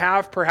 And I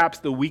have perhaps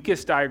the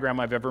weakest diagram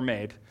I've ever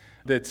made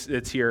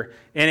that's here.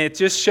 And it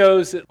just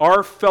shows that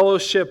our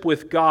fellowship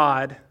with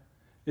God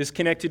is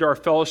connected to our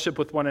fellowship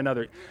with one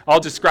another. I'll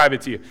describe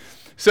it to you.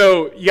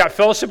 So you got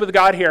fellowship with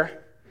God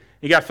here.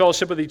 You got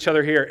fellowship with each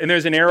other here. And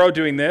there's an arrow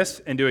doing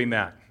this and doing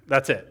that.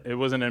 That's it. It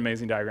wasn't an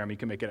amazing diagram. You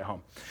can make it at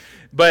home.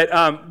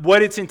 But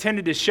what it's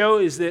intended to show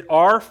is that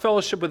our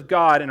fellowship with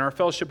God and our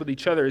fellowship with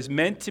each other is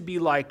meant to be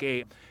like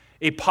a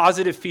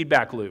positive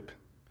feedback loop.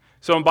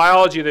 So in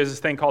biology, there's this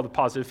thing called the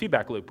positive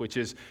feedback loop, which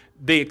is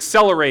they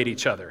accelerate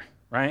each other,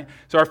 right?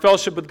 So our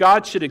fellowship with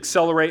God should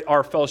accelerate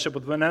our fellowship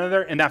with one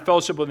another, and that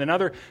fellowship with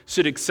another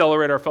should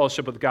accelerate our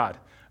fellowship with God.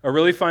 A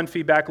really fun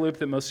feedback loop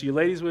that most of you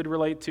ladies would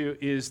relate to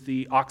is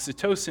the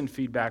oxytocin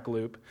feedback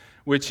loop,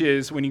 which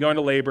is when you go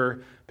into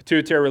labor,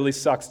 pituitary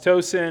releases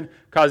oxytocin,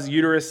 causes the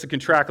uterus to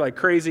contract like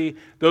crazy.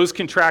 Those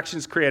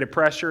contractions create a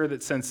pressure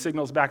that sends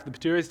signals back to the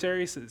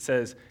pituitary that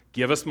says,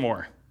 give us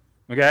more,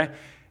 okay?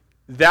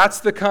 That's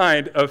the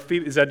kind of,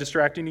 is that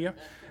distracting to you?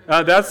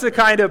 That's the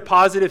kind of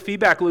positive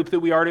feedback loop that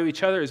we are to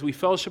each other, is we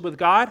fellowship with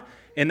God,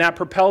 and that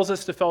propels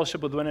us to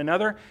fellowship with one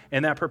another,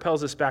 and that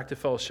propels us back to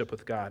fellowship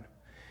with God.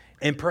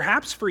 And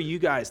perhaps for you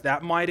guys,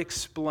 that might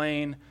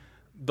explain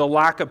the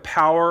lack of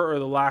power or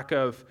the lack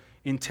of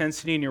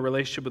intensity in your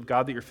relationship with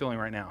God that you're feeling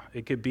right now.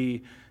 It could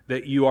be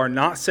that you are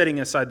not setting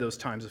aside those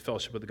times of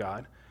fellowship with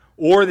God,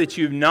 or that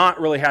you've not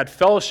really had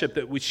fellowship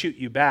that would shoot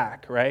you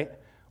back, right?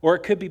 Or it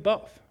could be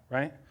both,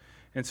 right?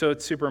 And so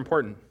it's super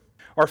important.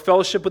 Our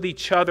fellowship with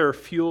each other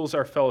fuels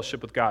our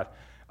fellowship with God.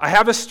 I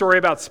have a story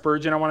about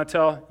Spurgeon I want to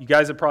tell. You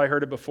guys have probably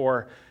heard it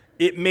before.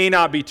 It may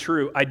not be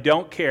true. I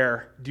don't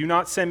care. Do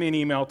not send me an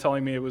email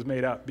telling me it was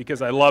made up,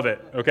 because I love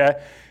it,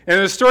 okay?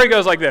 And the story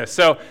goes like this.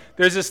 So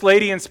there's this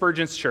lady in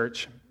Spurgeon's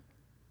church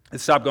that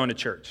stopped going to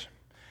church.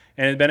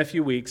 And it had been a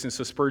few weeks, and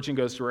so Spurgeon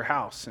goes to her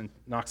house and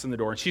knocks on the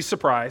door. And she's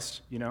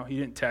surprised. He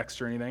didn't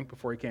text or anything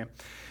before he came.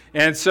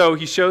 And so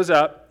he shows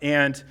up,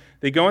 and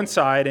they go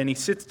inside, and he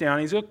sits down.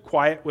 He's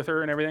quiet with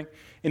her and everything.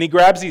 And he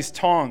grabs these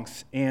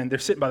tongs, and they're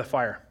sitting by the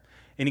fire.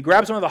 And he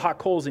grabs one of the hot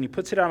coals, and he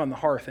puts it out on the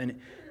hearth.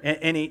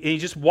 And he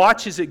just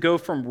watches it go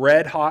from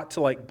red hot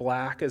to like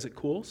black as it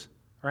cools,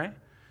 right?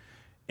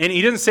 And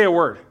he doesn't say a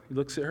word. He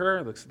looks at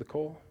her, looks at the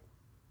coal,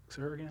 looks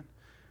at her again,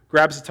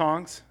 grabs the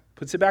tongs,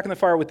 puts it back in the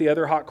fire with the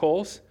other hot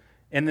coals,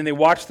 and then they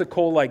watch the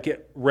coal like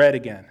get red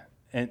again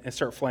and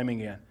start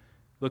flaming again.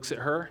 Looks at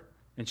her,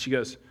 and she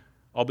goes,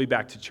 I'll be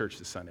back to church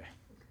this Sunday.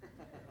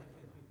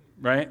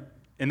 Right?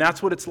 And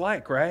that's what it's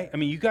like, right? I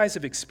mean, you guys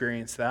have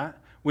experienced that.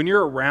 When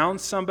you're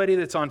around somebody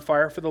that's on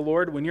fire for the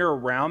Lord, when you're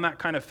around that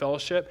kind of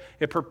fellowship,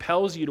 it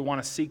propels you to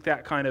want to seek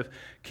that kind of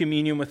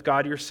communion with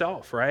God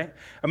yourself, right?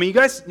 I mean,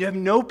 you have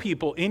no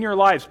people in your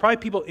lives, probably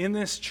people in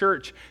this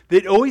church,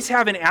 that always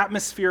have an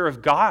atmosphere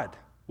of God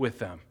with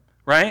them,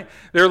 right?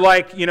 They're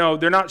like,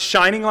 they're not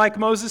shining like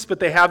Moses,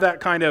 but they have that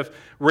kind of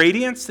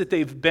radiance that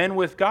they've been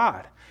with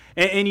God.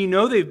 And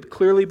they've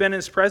clearly been in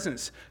his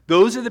presence.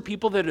 Those are the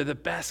people that are the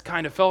best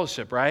kind of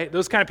fellowship, right?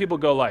 Those kind of people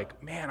go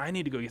like, man, I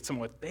need to go get some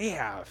of what they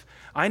have.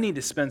 I need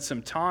to spend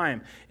some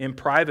time in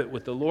private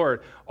with the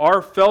Lord.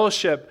 Our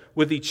fellowship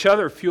with each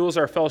other fuels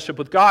our fellowship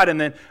with God, and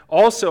then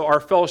also our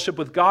fellowship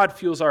with God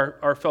fuels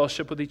our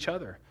fellowship with each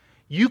other.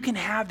 You can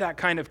have that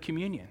kind of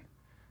communion.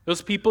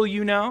 Those people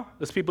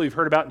those people you've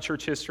heard about in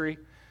church history,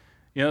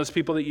 those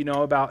people that you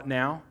know about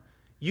now,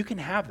 you can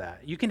have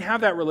that. You can have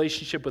that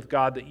relationship with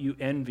God that you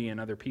envy in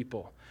other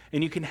people.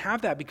 And you can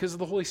have that because of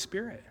the Holy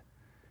Spirit.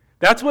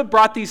 That's what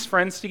brought these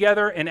friends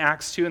together in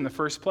Acts 2 in the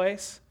first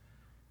place,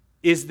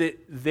 is that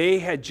they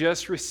had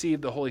just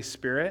received the Holy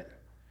Spirit.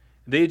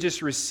 They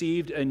just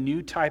received a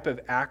new type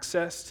of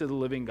access to the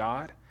living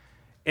God,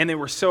 and they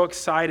were so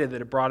excited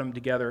that it brought them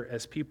together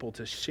as people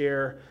to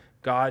share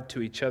God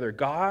to each other.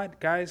 God,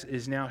 guys,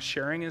 is now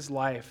sharing his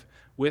life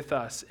with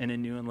us in a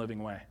new and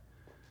living way,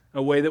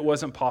 a way that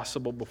wasn't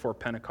possible before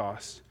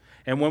Pentecost.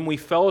 And when we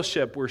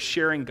fellowship, we're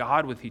sharing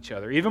God with each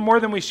other. Even more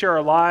than we share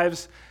our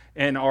lives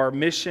and our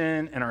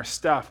mission and our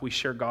stuff, we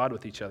share God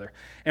with each other.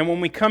 And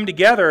when we come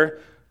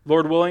together,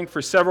 Lord willing,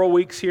 for several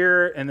weeks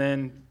here, and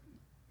then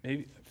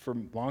maybe for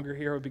longer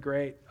here would be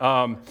great.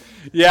 As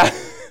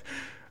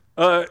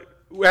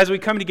we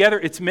come together,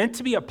 it's meant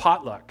to be a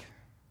potluck,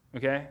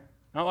 okay?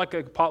 Not like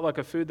a potluck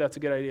of food, that's a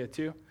good idea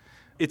too.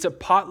 It's a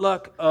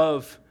potluck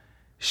of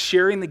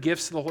sharing the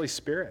gifts of the Holy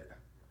Spirit.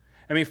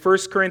 I mean,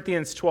 1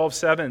 Corinthians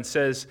 12:7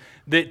 says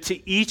that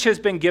to each has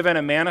been given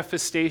a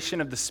manifestation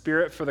of the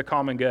Spirit for the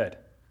common good.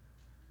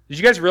 Did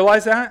you guys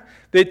realize that?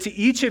 That to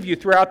each of you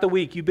throughout the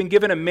week, you've been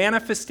given a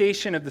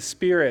manifestation of the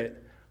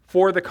Spirit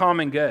for the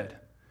common good.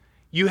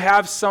 You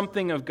have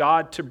something of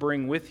God to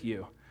bring with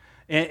you.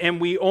 And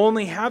we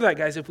only have that,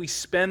 guys, if we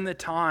spend the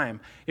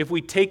time, if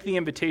we take the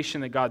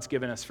invitation that God's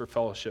given us for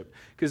fellowship.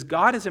 Because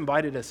God has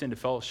invited us into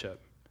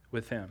fellowship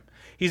with him.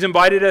 He's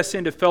invited us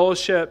into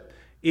fellowship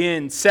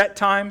in set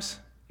times.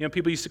 You know,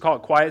 people used to call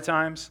it quiet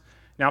times.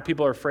 Now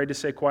people are afraid to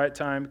say quiet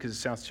time because it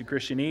sounds too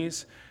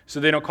Christianese. So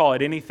they don't call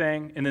it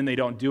anything, and then they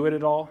don't do it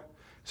at all.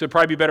 So it'd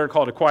probably be better to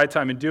call it a quiet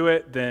time and do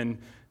it than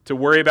to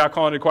worry about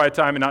calling it a quiet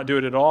time and not do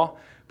it at all.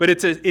 But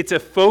it's a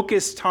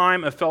focused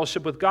time of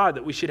fellowship with God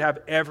that we should have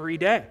every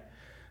day.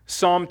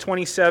 Psalm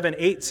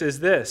 27:8 says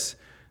this.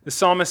 The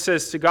psalmist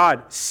says to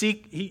God,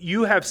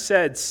 you have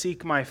said,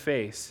 seek my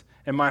face.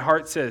 And my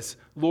heart says,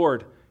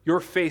 Lord, your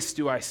face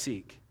do I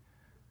seek.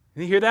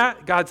 And you hear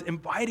that? God's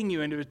inviting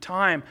you into a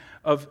time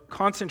of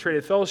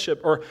concentrated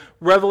fellowship. Or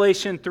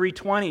Revelation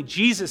 3:20,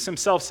 Jesus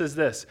himself says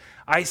this,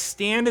 I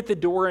stand at the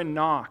door and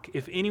knock.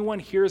 If anyone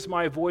hears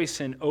my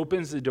voice and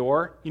opens the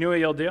door, you know what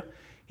he'll do?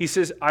 He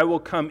says, I will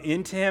come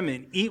into him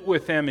and eat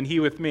with him and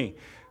he with me.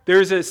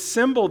 There's a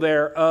symbol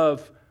there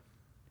of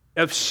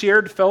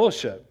shared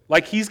fellowship.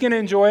 Like he's going to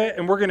enjoy it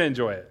and we're going to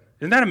enjoy it.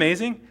 Isn't that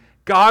amazing?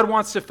 God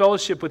wants to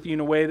fellowship with you in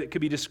a way that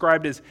could be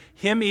described as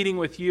him eating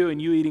with you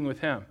and you eating with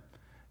him.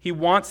 He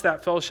wants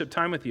that fellowship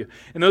time with you.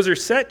 And those are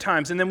set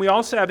times. And then we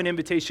also have an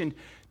invitation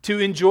to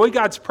enjoy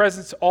God's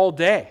presence all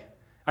day.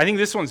 I think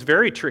this one's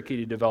very tricky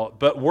to develop,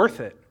 but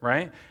worth it,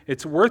 right?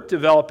 It's worth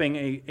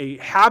developing a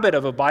habit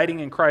of abiding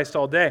in Christ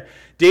all day.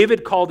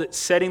 David called it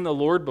setting the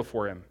Lord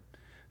before him.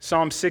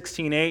 Psalm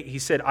 16:8, he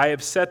said, I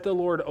have set the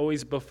Lord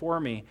always before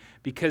me.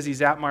 Because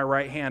he's at my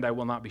right hand, I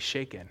will not be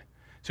shaken.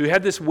 So he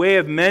had this way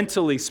of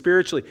mentally,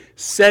 spiritually,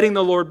 setting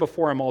the Lord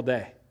before him all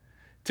day.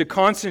 To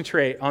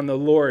concentrate on the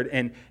Lord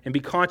and be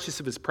conscious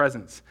of his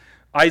presence.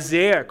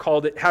 Isaiah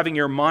called it having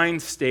your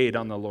mind stayed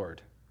on the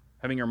Lord.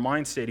 Having your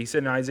mind stayed. He said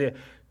in Isaiah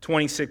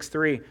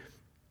 26:3,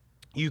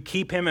 you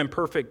keep him in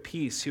perfect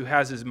peace who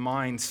has his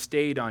mind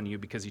stayed on you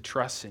because he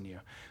trusts in you.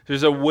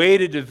 There's a way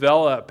to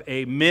develop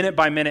a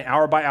minute-by-minute,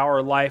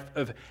 hour-by-hour life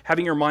of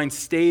having your mind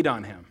stayed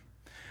on him.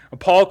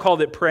 Paul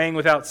called it praying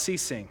without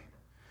ceasing.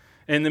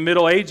 In the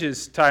Middle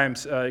Ages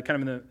times, kind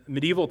of in the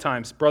medieval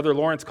times, Brother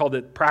Lawrence called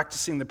it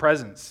practicing the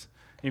presence.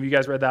 Any of you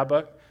guys read that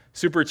book?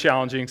 Super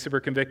challenging, super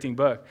convicting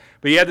book.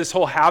 But he had this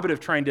whole habit of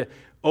trying to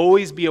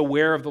always be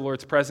aware of the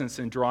Lord's presence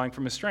and drawing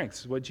from his strengths.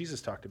 This is what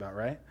Jesus talked about,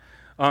 right?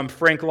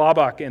 Frank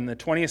Laubach in the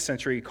 20th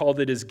century called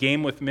it his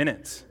game with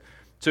minutes.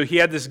 So he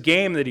had this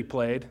game that he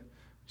played.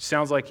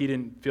 Sounds like he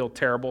didn't feel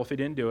terrible if he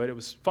didn't do it. It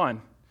was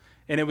fun.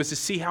 And it was to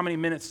see how many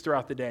minutes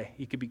throughout the day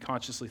he could be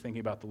consciously thinking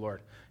about the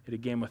Lord. He had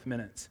a game with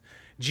minutes.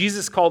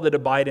 Jesus called it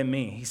abide in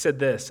me. He said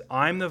this,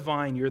 I'm the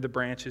vine, you're the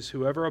branches.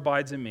 Whoever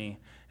abides in me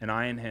and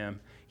I in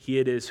him, he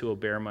it is who will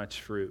bear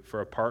much fruit.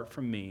 For apart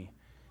from me,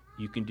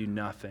 you can do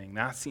nothing.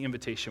 That's the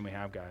invitation we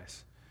have,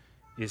 guys,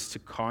 is to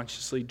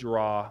consciously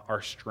draw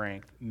our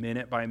strength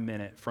minute by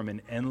minute from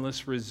an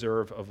endless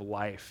reserve of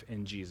life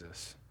in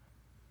Jesus.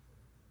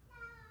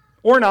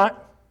 Or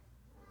not.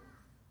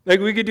 Like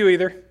we could do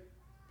either,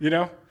 you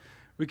know?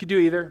 We could do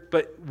either,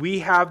 but we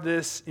have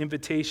this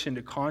invitation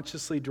to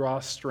consciously draw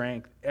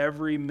strength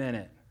every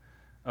minute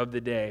of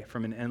the day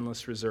from an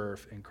endless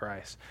reserve in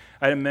Christ.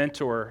 I had a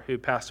mentor who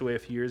passed away a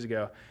few years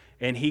ago,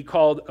 and he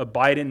called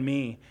abide in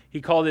me, he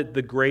called it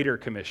the Greater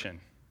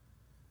Commission.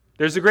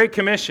 There's the Great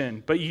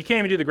Commission, but you can't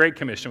even do the Great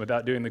Commission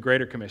without doing the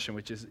Greater Commission,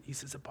 which is, he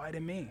says, abide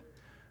in me,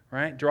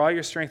 right? Draw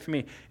your strength from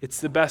me.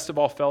 It's the best of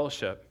all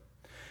fellowship.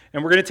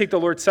 And we're going to take the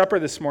Lord's Supper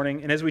this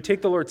morning, and as we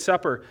take the Lord's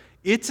Supper,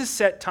 it's a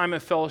set time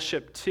of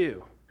fellowship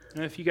too. I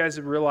don't know if you guys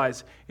have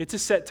realized, it's a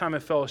set time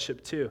of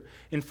fellowship too.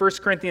 In 1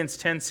 Corinthians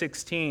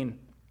 10:16,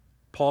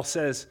 Paul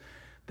says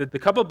that the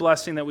cup of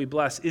blessing that we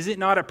bless, is it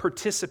not a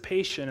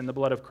participation in the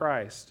blood of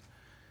Christ?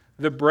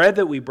 The bread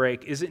that we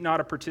break, is it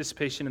not a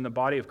participation in the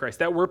body of Christ?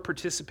 That word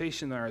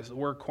participation there is the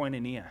word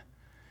koinonia.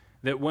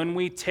 That when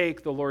we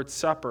take the Lord's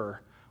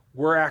Supper,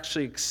 we're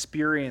actually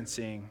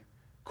experiencing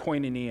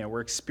koinonia.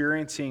 We're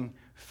experiencing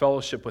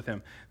fellowship with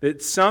him.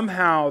 That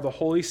somehow the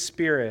Holy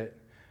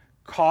Spirit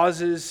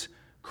causes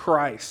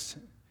Christ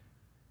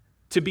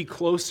to be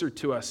closer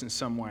to us in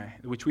some way,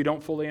 which we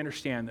don't fully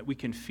understand, that we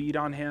can feed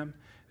on him,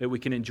 that we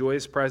can enjoy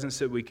his presence,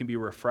 that we can be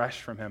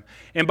refreshed from him.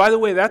 And by the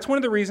way, that's one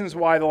of the reasons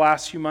why the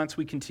last few months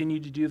we continue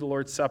to do the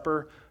Lord's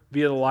Supper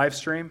via the live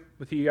stream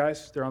with you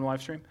guys. They're on the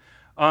live stream.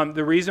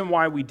 The reason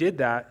why we did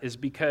that is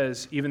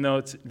because even though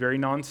it's very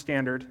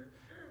non-standard,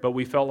 but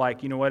we felt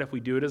like, you know what, if we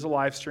do it as a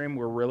live stream,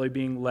 we're really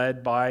being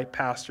led by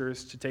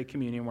pastors to take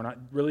communion. We're not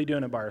really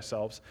doing it by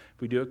ourselves.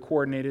 If we do it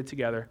coordinated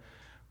together.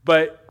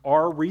 But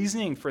our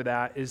reasoning for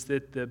that is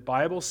that the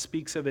Bible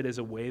speaks of it as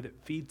a way that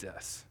feeds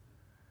us.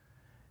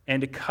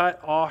 And to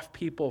cut off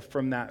people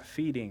from that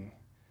feeding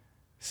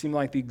seemed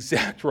like the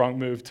exact wrong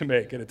move to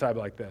make at a time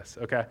like this,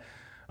 okay?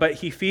 But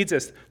he feeds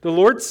us. The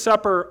Lord's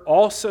Supper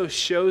also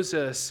shows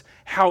us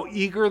how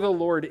eager the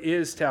Lord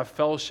is to have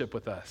fellowship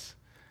with us.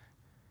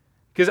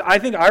 Because I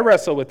think I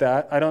wrestle with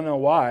that. I don't know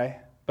why,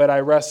 but I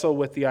wrestle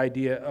with the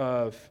idea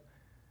of,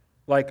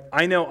 like,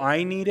 I know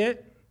I need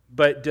it,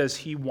 but does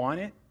he want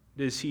it?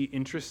 Is he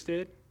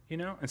interested? You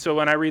know? And so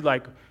when I read,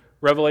 like,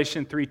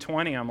 Revelation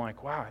 3:20, I'm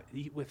like, wow, I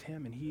eat with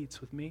him and he eats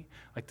with me.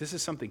 Like, this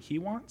is something he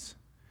wants.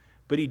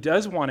 But he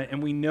does want it,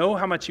 and we know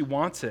how much he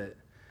wants it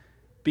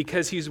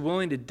because he's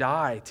willing to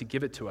die to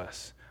give it to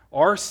us.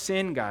 Our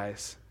sin,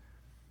 guys,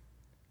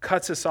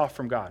 cuts us off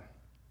from God.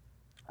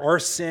 Our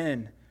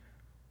sin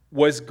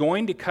was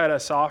going to cut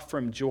us off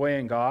from joy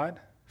in God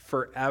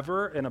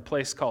forever in a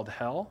place called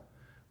hell,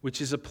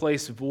 which is a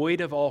place void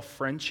of all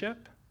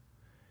friendship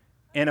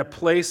and a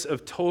place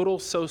of total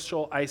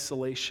social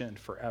isolation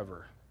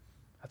forever.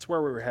 That's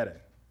where we were headed,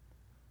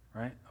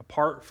 right?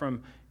 Apart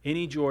from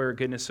any joy or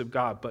goodness of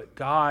God. But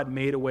God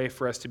made a way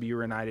for us to be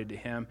reunited to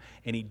him,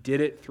 and he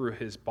did it through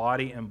his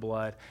body and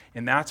blood,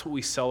 and that's what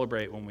we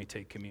celebrate when we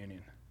take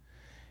communion.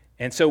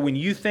 And so when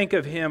you think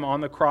of him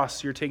on the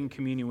cross, you're taking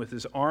communion with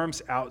his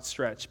arms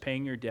outstretched,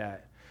 paying your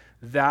debt.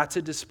 That's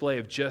a display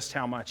of just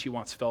how much he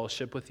wants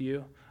fellowship with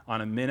you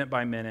on a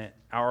minute-by-minute,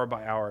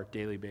 hour-by-hour,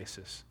 daily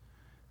basis.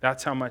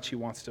 That's how much he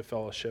wants to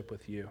fellowship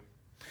with you.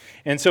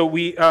 And so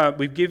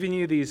we've given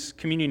you these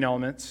communion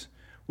elements.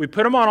 We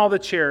put them on all the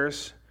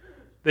chairs.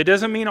 That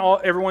doesn't mean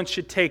everyone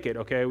should take it,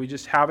 okay? We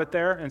just have it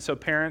there. And so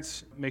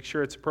parents, make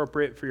sure it's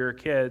appropriate for your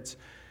kids.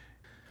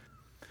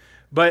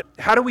 But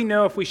how do we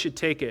know if we should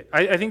take it?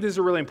 I think this is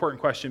a really important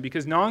question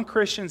because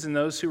non-Christians and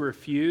those who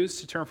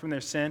refuse to turn from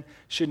their sin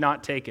should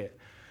not take it.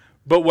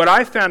 But what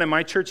I found in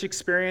my church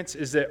experience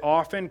is that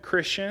often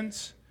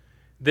Christians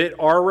that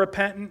are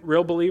repentant,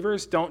 real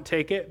believers, don't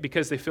take it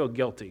because they feel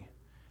guilty.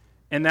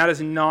 And that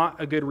is not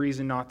a good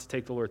reason not to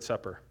take the Lord's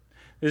Supper.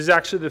 This is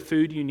actually the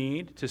food you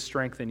need to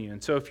strengthen you.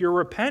 And so if you're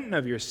repentant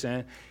of your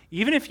sin,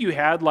 even if you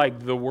had like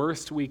the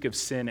worst week of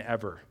sin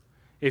ever,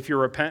 if you're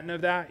repentant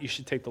of that, you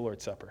should take the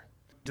Lord's Supper.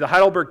 The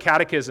Heidelberg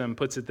Catechism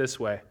puts it this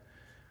way.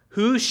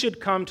 Who should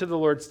come to the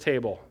Lord's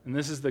table? And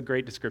this is the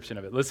great description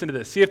of it. Listen to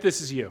this. See if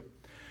this is you.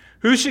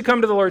 Who should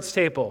come to the Lord's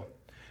table?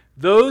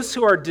 Those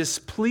who are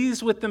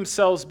displeased with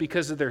themselves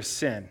because of their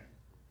sin,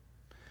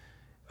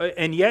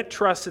 and yet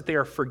trust that they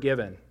are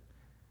forgiven,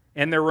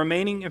 and their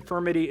remaining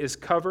infirmity is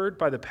covered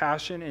by the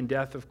passion and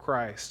death of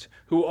Christ,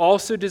 who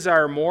also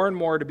desire more and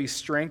more to be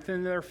strengthened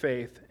in their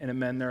faith and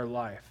amend their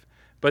life.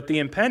 But the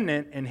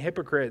impenitent and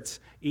hypocrites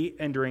eat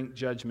and drink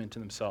judgment to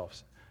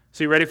themselves.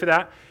 So you ready for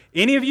that?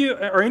 Any of you,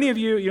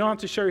 you don't have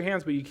to show your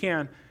hands, but you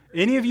can.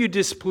 Any of you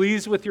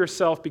displeased with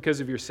yourself because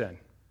of your sin?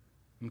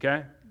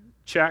 Okay?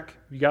 Check.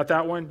 You got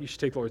that one? You should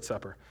take the Lord's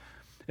Supper.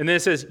 And then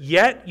it says,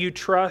 yet you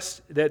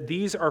trust that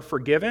these are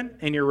forgiven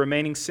and your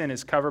remaining sin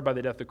is covered by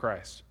the death of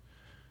Christ.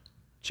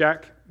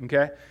 Check.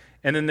 Okay?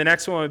 And then the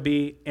next one would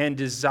be, and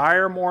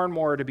desire more and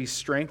more to be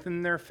strengthened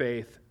in their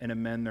faith and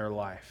amend their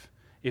life.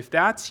 If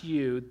that's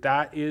you,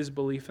 that is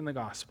belief in the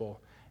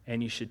gospel,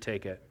 and you should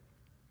take it.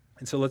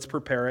 And so let's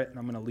prepare it, and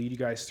I'm going to lead you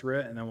guys through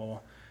it, and then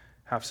we'll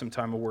have some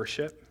time of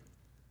worship.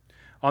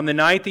 On the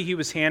night that he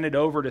was handed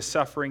over to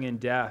suffering and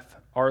death,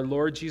 our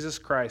Lord Jesus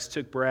Christ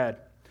took bread,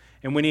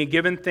 and when he had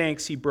given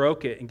thanks, he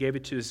broke it and gave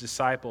it to his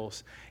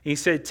disciples. And he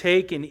said,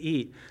 take and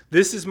eat.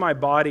 This is my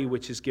body,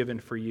 which is given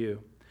for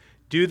you.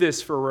 Do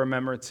this for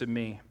remembrance of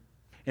me.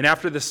 And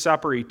after the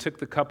supper, he took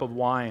the cup of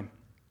wine,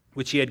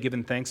 which he had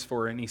given thanks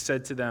for, and he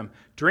said to them,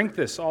 drink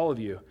this, all of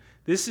you.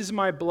 This is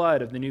my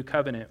blood of the new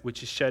covenant,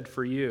 which is shed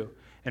for you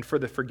and for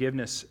the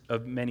forgiveness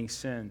of many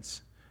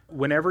sins.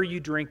 Whenever you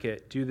drink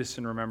it, do this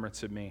in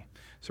remembrance of me.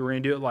 So we're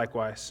going to do it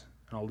likewise,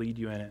 and I'll lead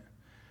you in it.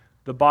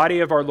 The body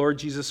of our Lord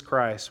Jesus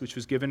Christ, which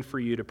was given for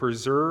you to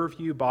preserve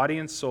you, body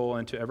and soul,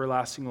 into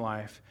everlasting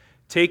life,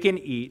 take and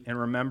eat in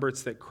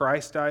remembrance that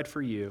Christ died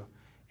for you,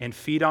 and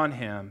feed on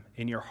him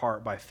in your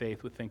heart by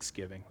faith with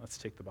thanksgiving. Let's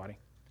take the body.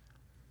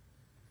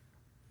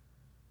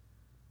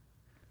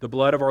 The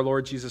blood of our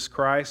Lord Jesus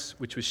Christ,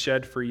 which was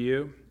shed for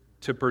you,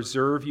 to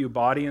preserve you,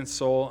 body and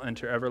soul,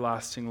 unto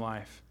everlasting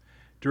life.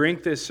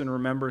 Drink this in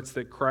remembrance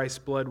that Christ's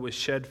blood was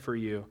shed for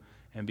you,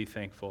 and be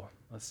thankful.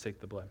 Let's take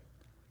the blood.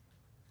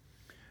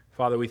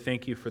 Father, we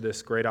thank you for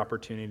this great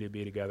opportunity to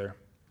be together.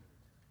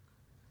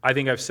 I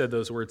think I've said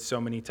those words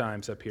so many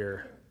times up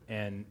here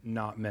and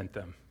not meant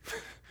them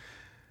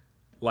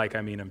like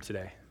I mean them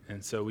today.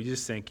 And so we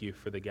just thank you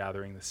for the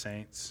gathering of the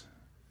saints.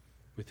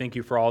 We thank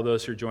you for all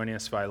those who are joining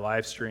us via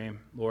live stream,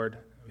 Lord.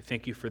 We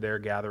thank you for their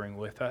gathering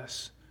with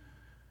us.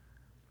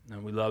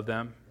 And we love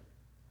them.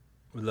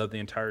 We love the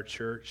entire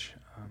church.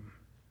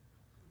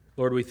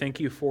 Lord, we thank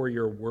you for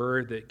your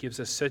word that gives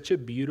us such a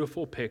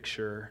beautiful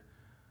picture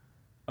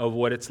of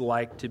what it's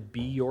like to be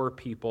your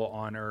people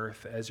on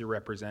earth as your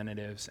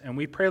representatives. And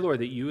we pray, Lord,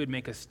 that you would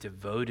make us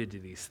devoted to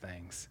these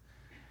things,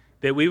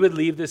 that we would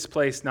leave this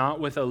place not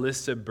with a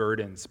list of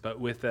burdens, but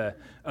with a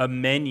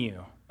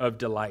menu of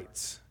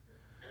delights,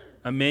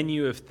 a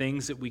menu of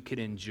things that we could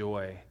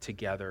enjoy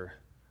together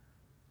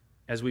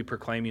as we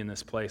proclaim you in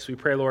this place. We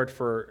pray, Lord,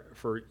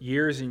 for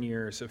years and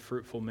years of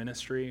fruitful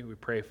ministry. We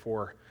pray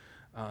for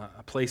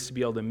a place to be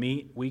able to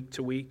meet week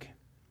to week.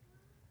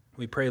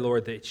 We pray,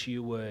 Lord, that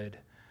you would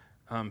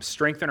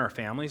strengthen our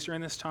families during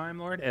this time,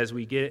 Lord. As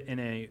we get in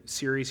a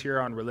series here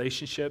on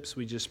relationships,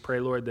 we just pray,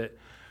 Lord, that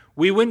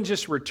we wouldn't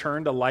just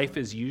return to life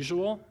as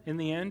usual in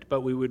the end, but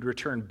we would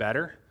return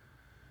better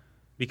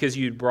because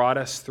you'd brought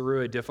us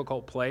through a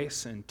difficult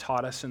place and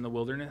taught us in the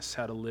wilderness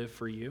how to live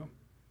for you.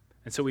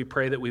 And so we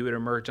pray that we would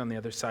emerge on the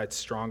other side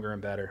stronger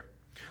and better.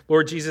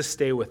 Lord Jesus,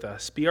 stay with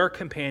us. Be our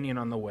companion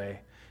on the way.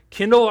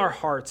 Kindle our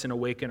hearts and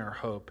awaken our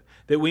hope,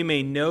 that we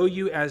may know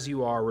you as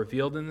you are,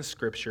 revealed in the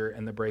Scripture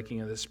and the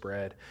breaking of this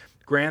bread.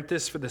 Grant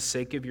this for the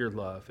sake of your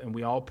love, and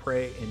we all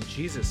pray in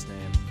Jesus'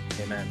 name,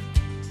 amen.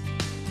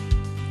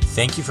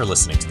 Thank you for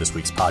listening to this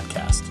week's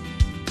podcast.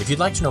 If you'd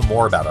like to know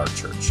more about our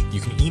church,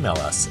 you can email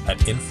us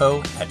at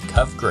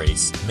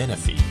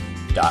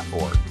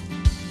info@covgracemenifee.org.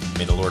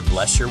 May the Lord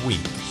bless your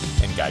week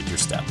and guide your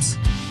steps.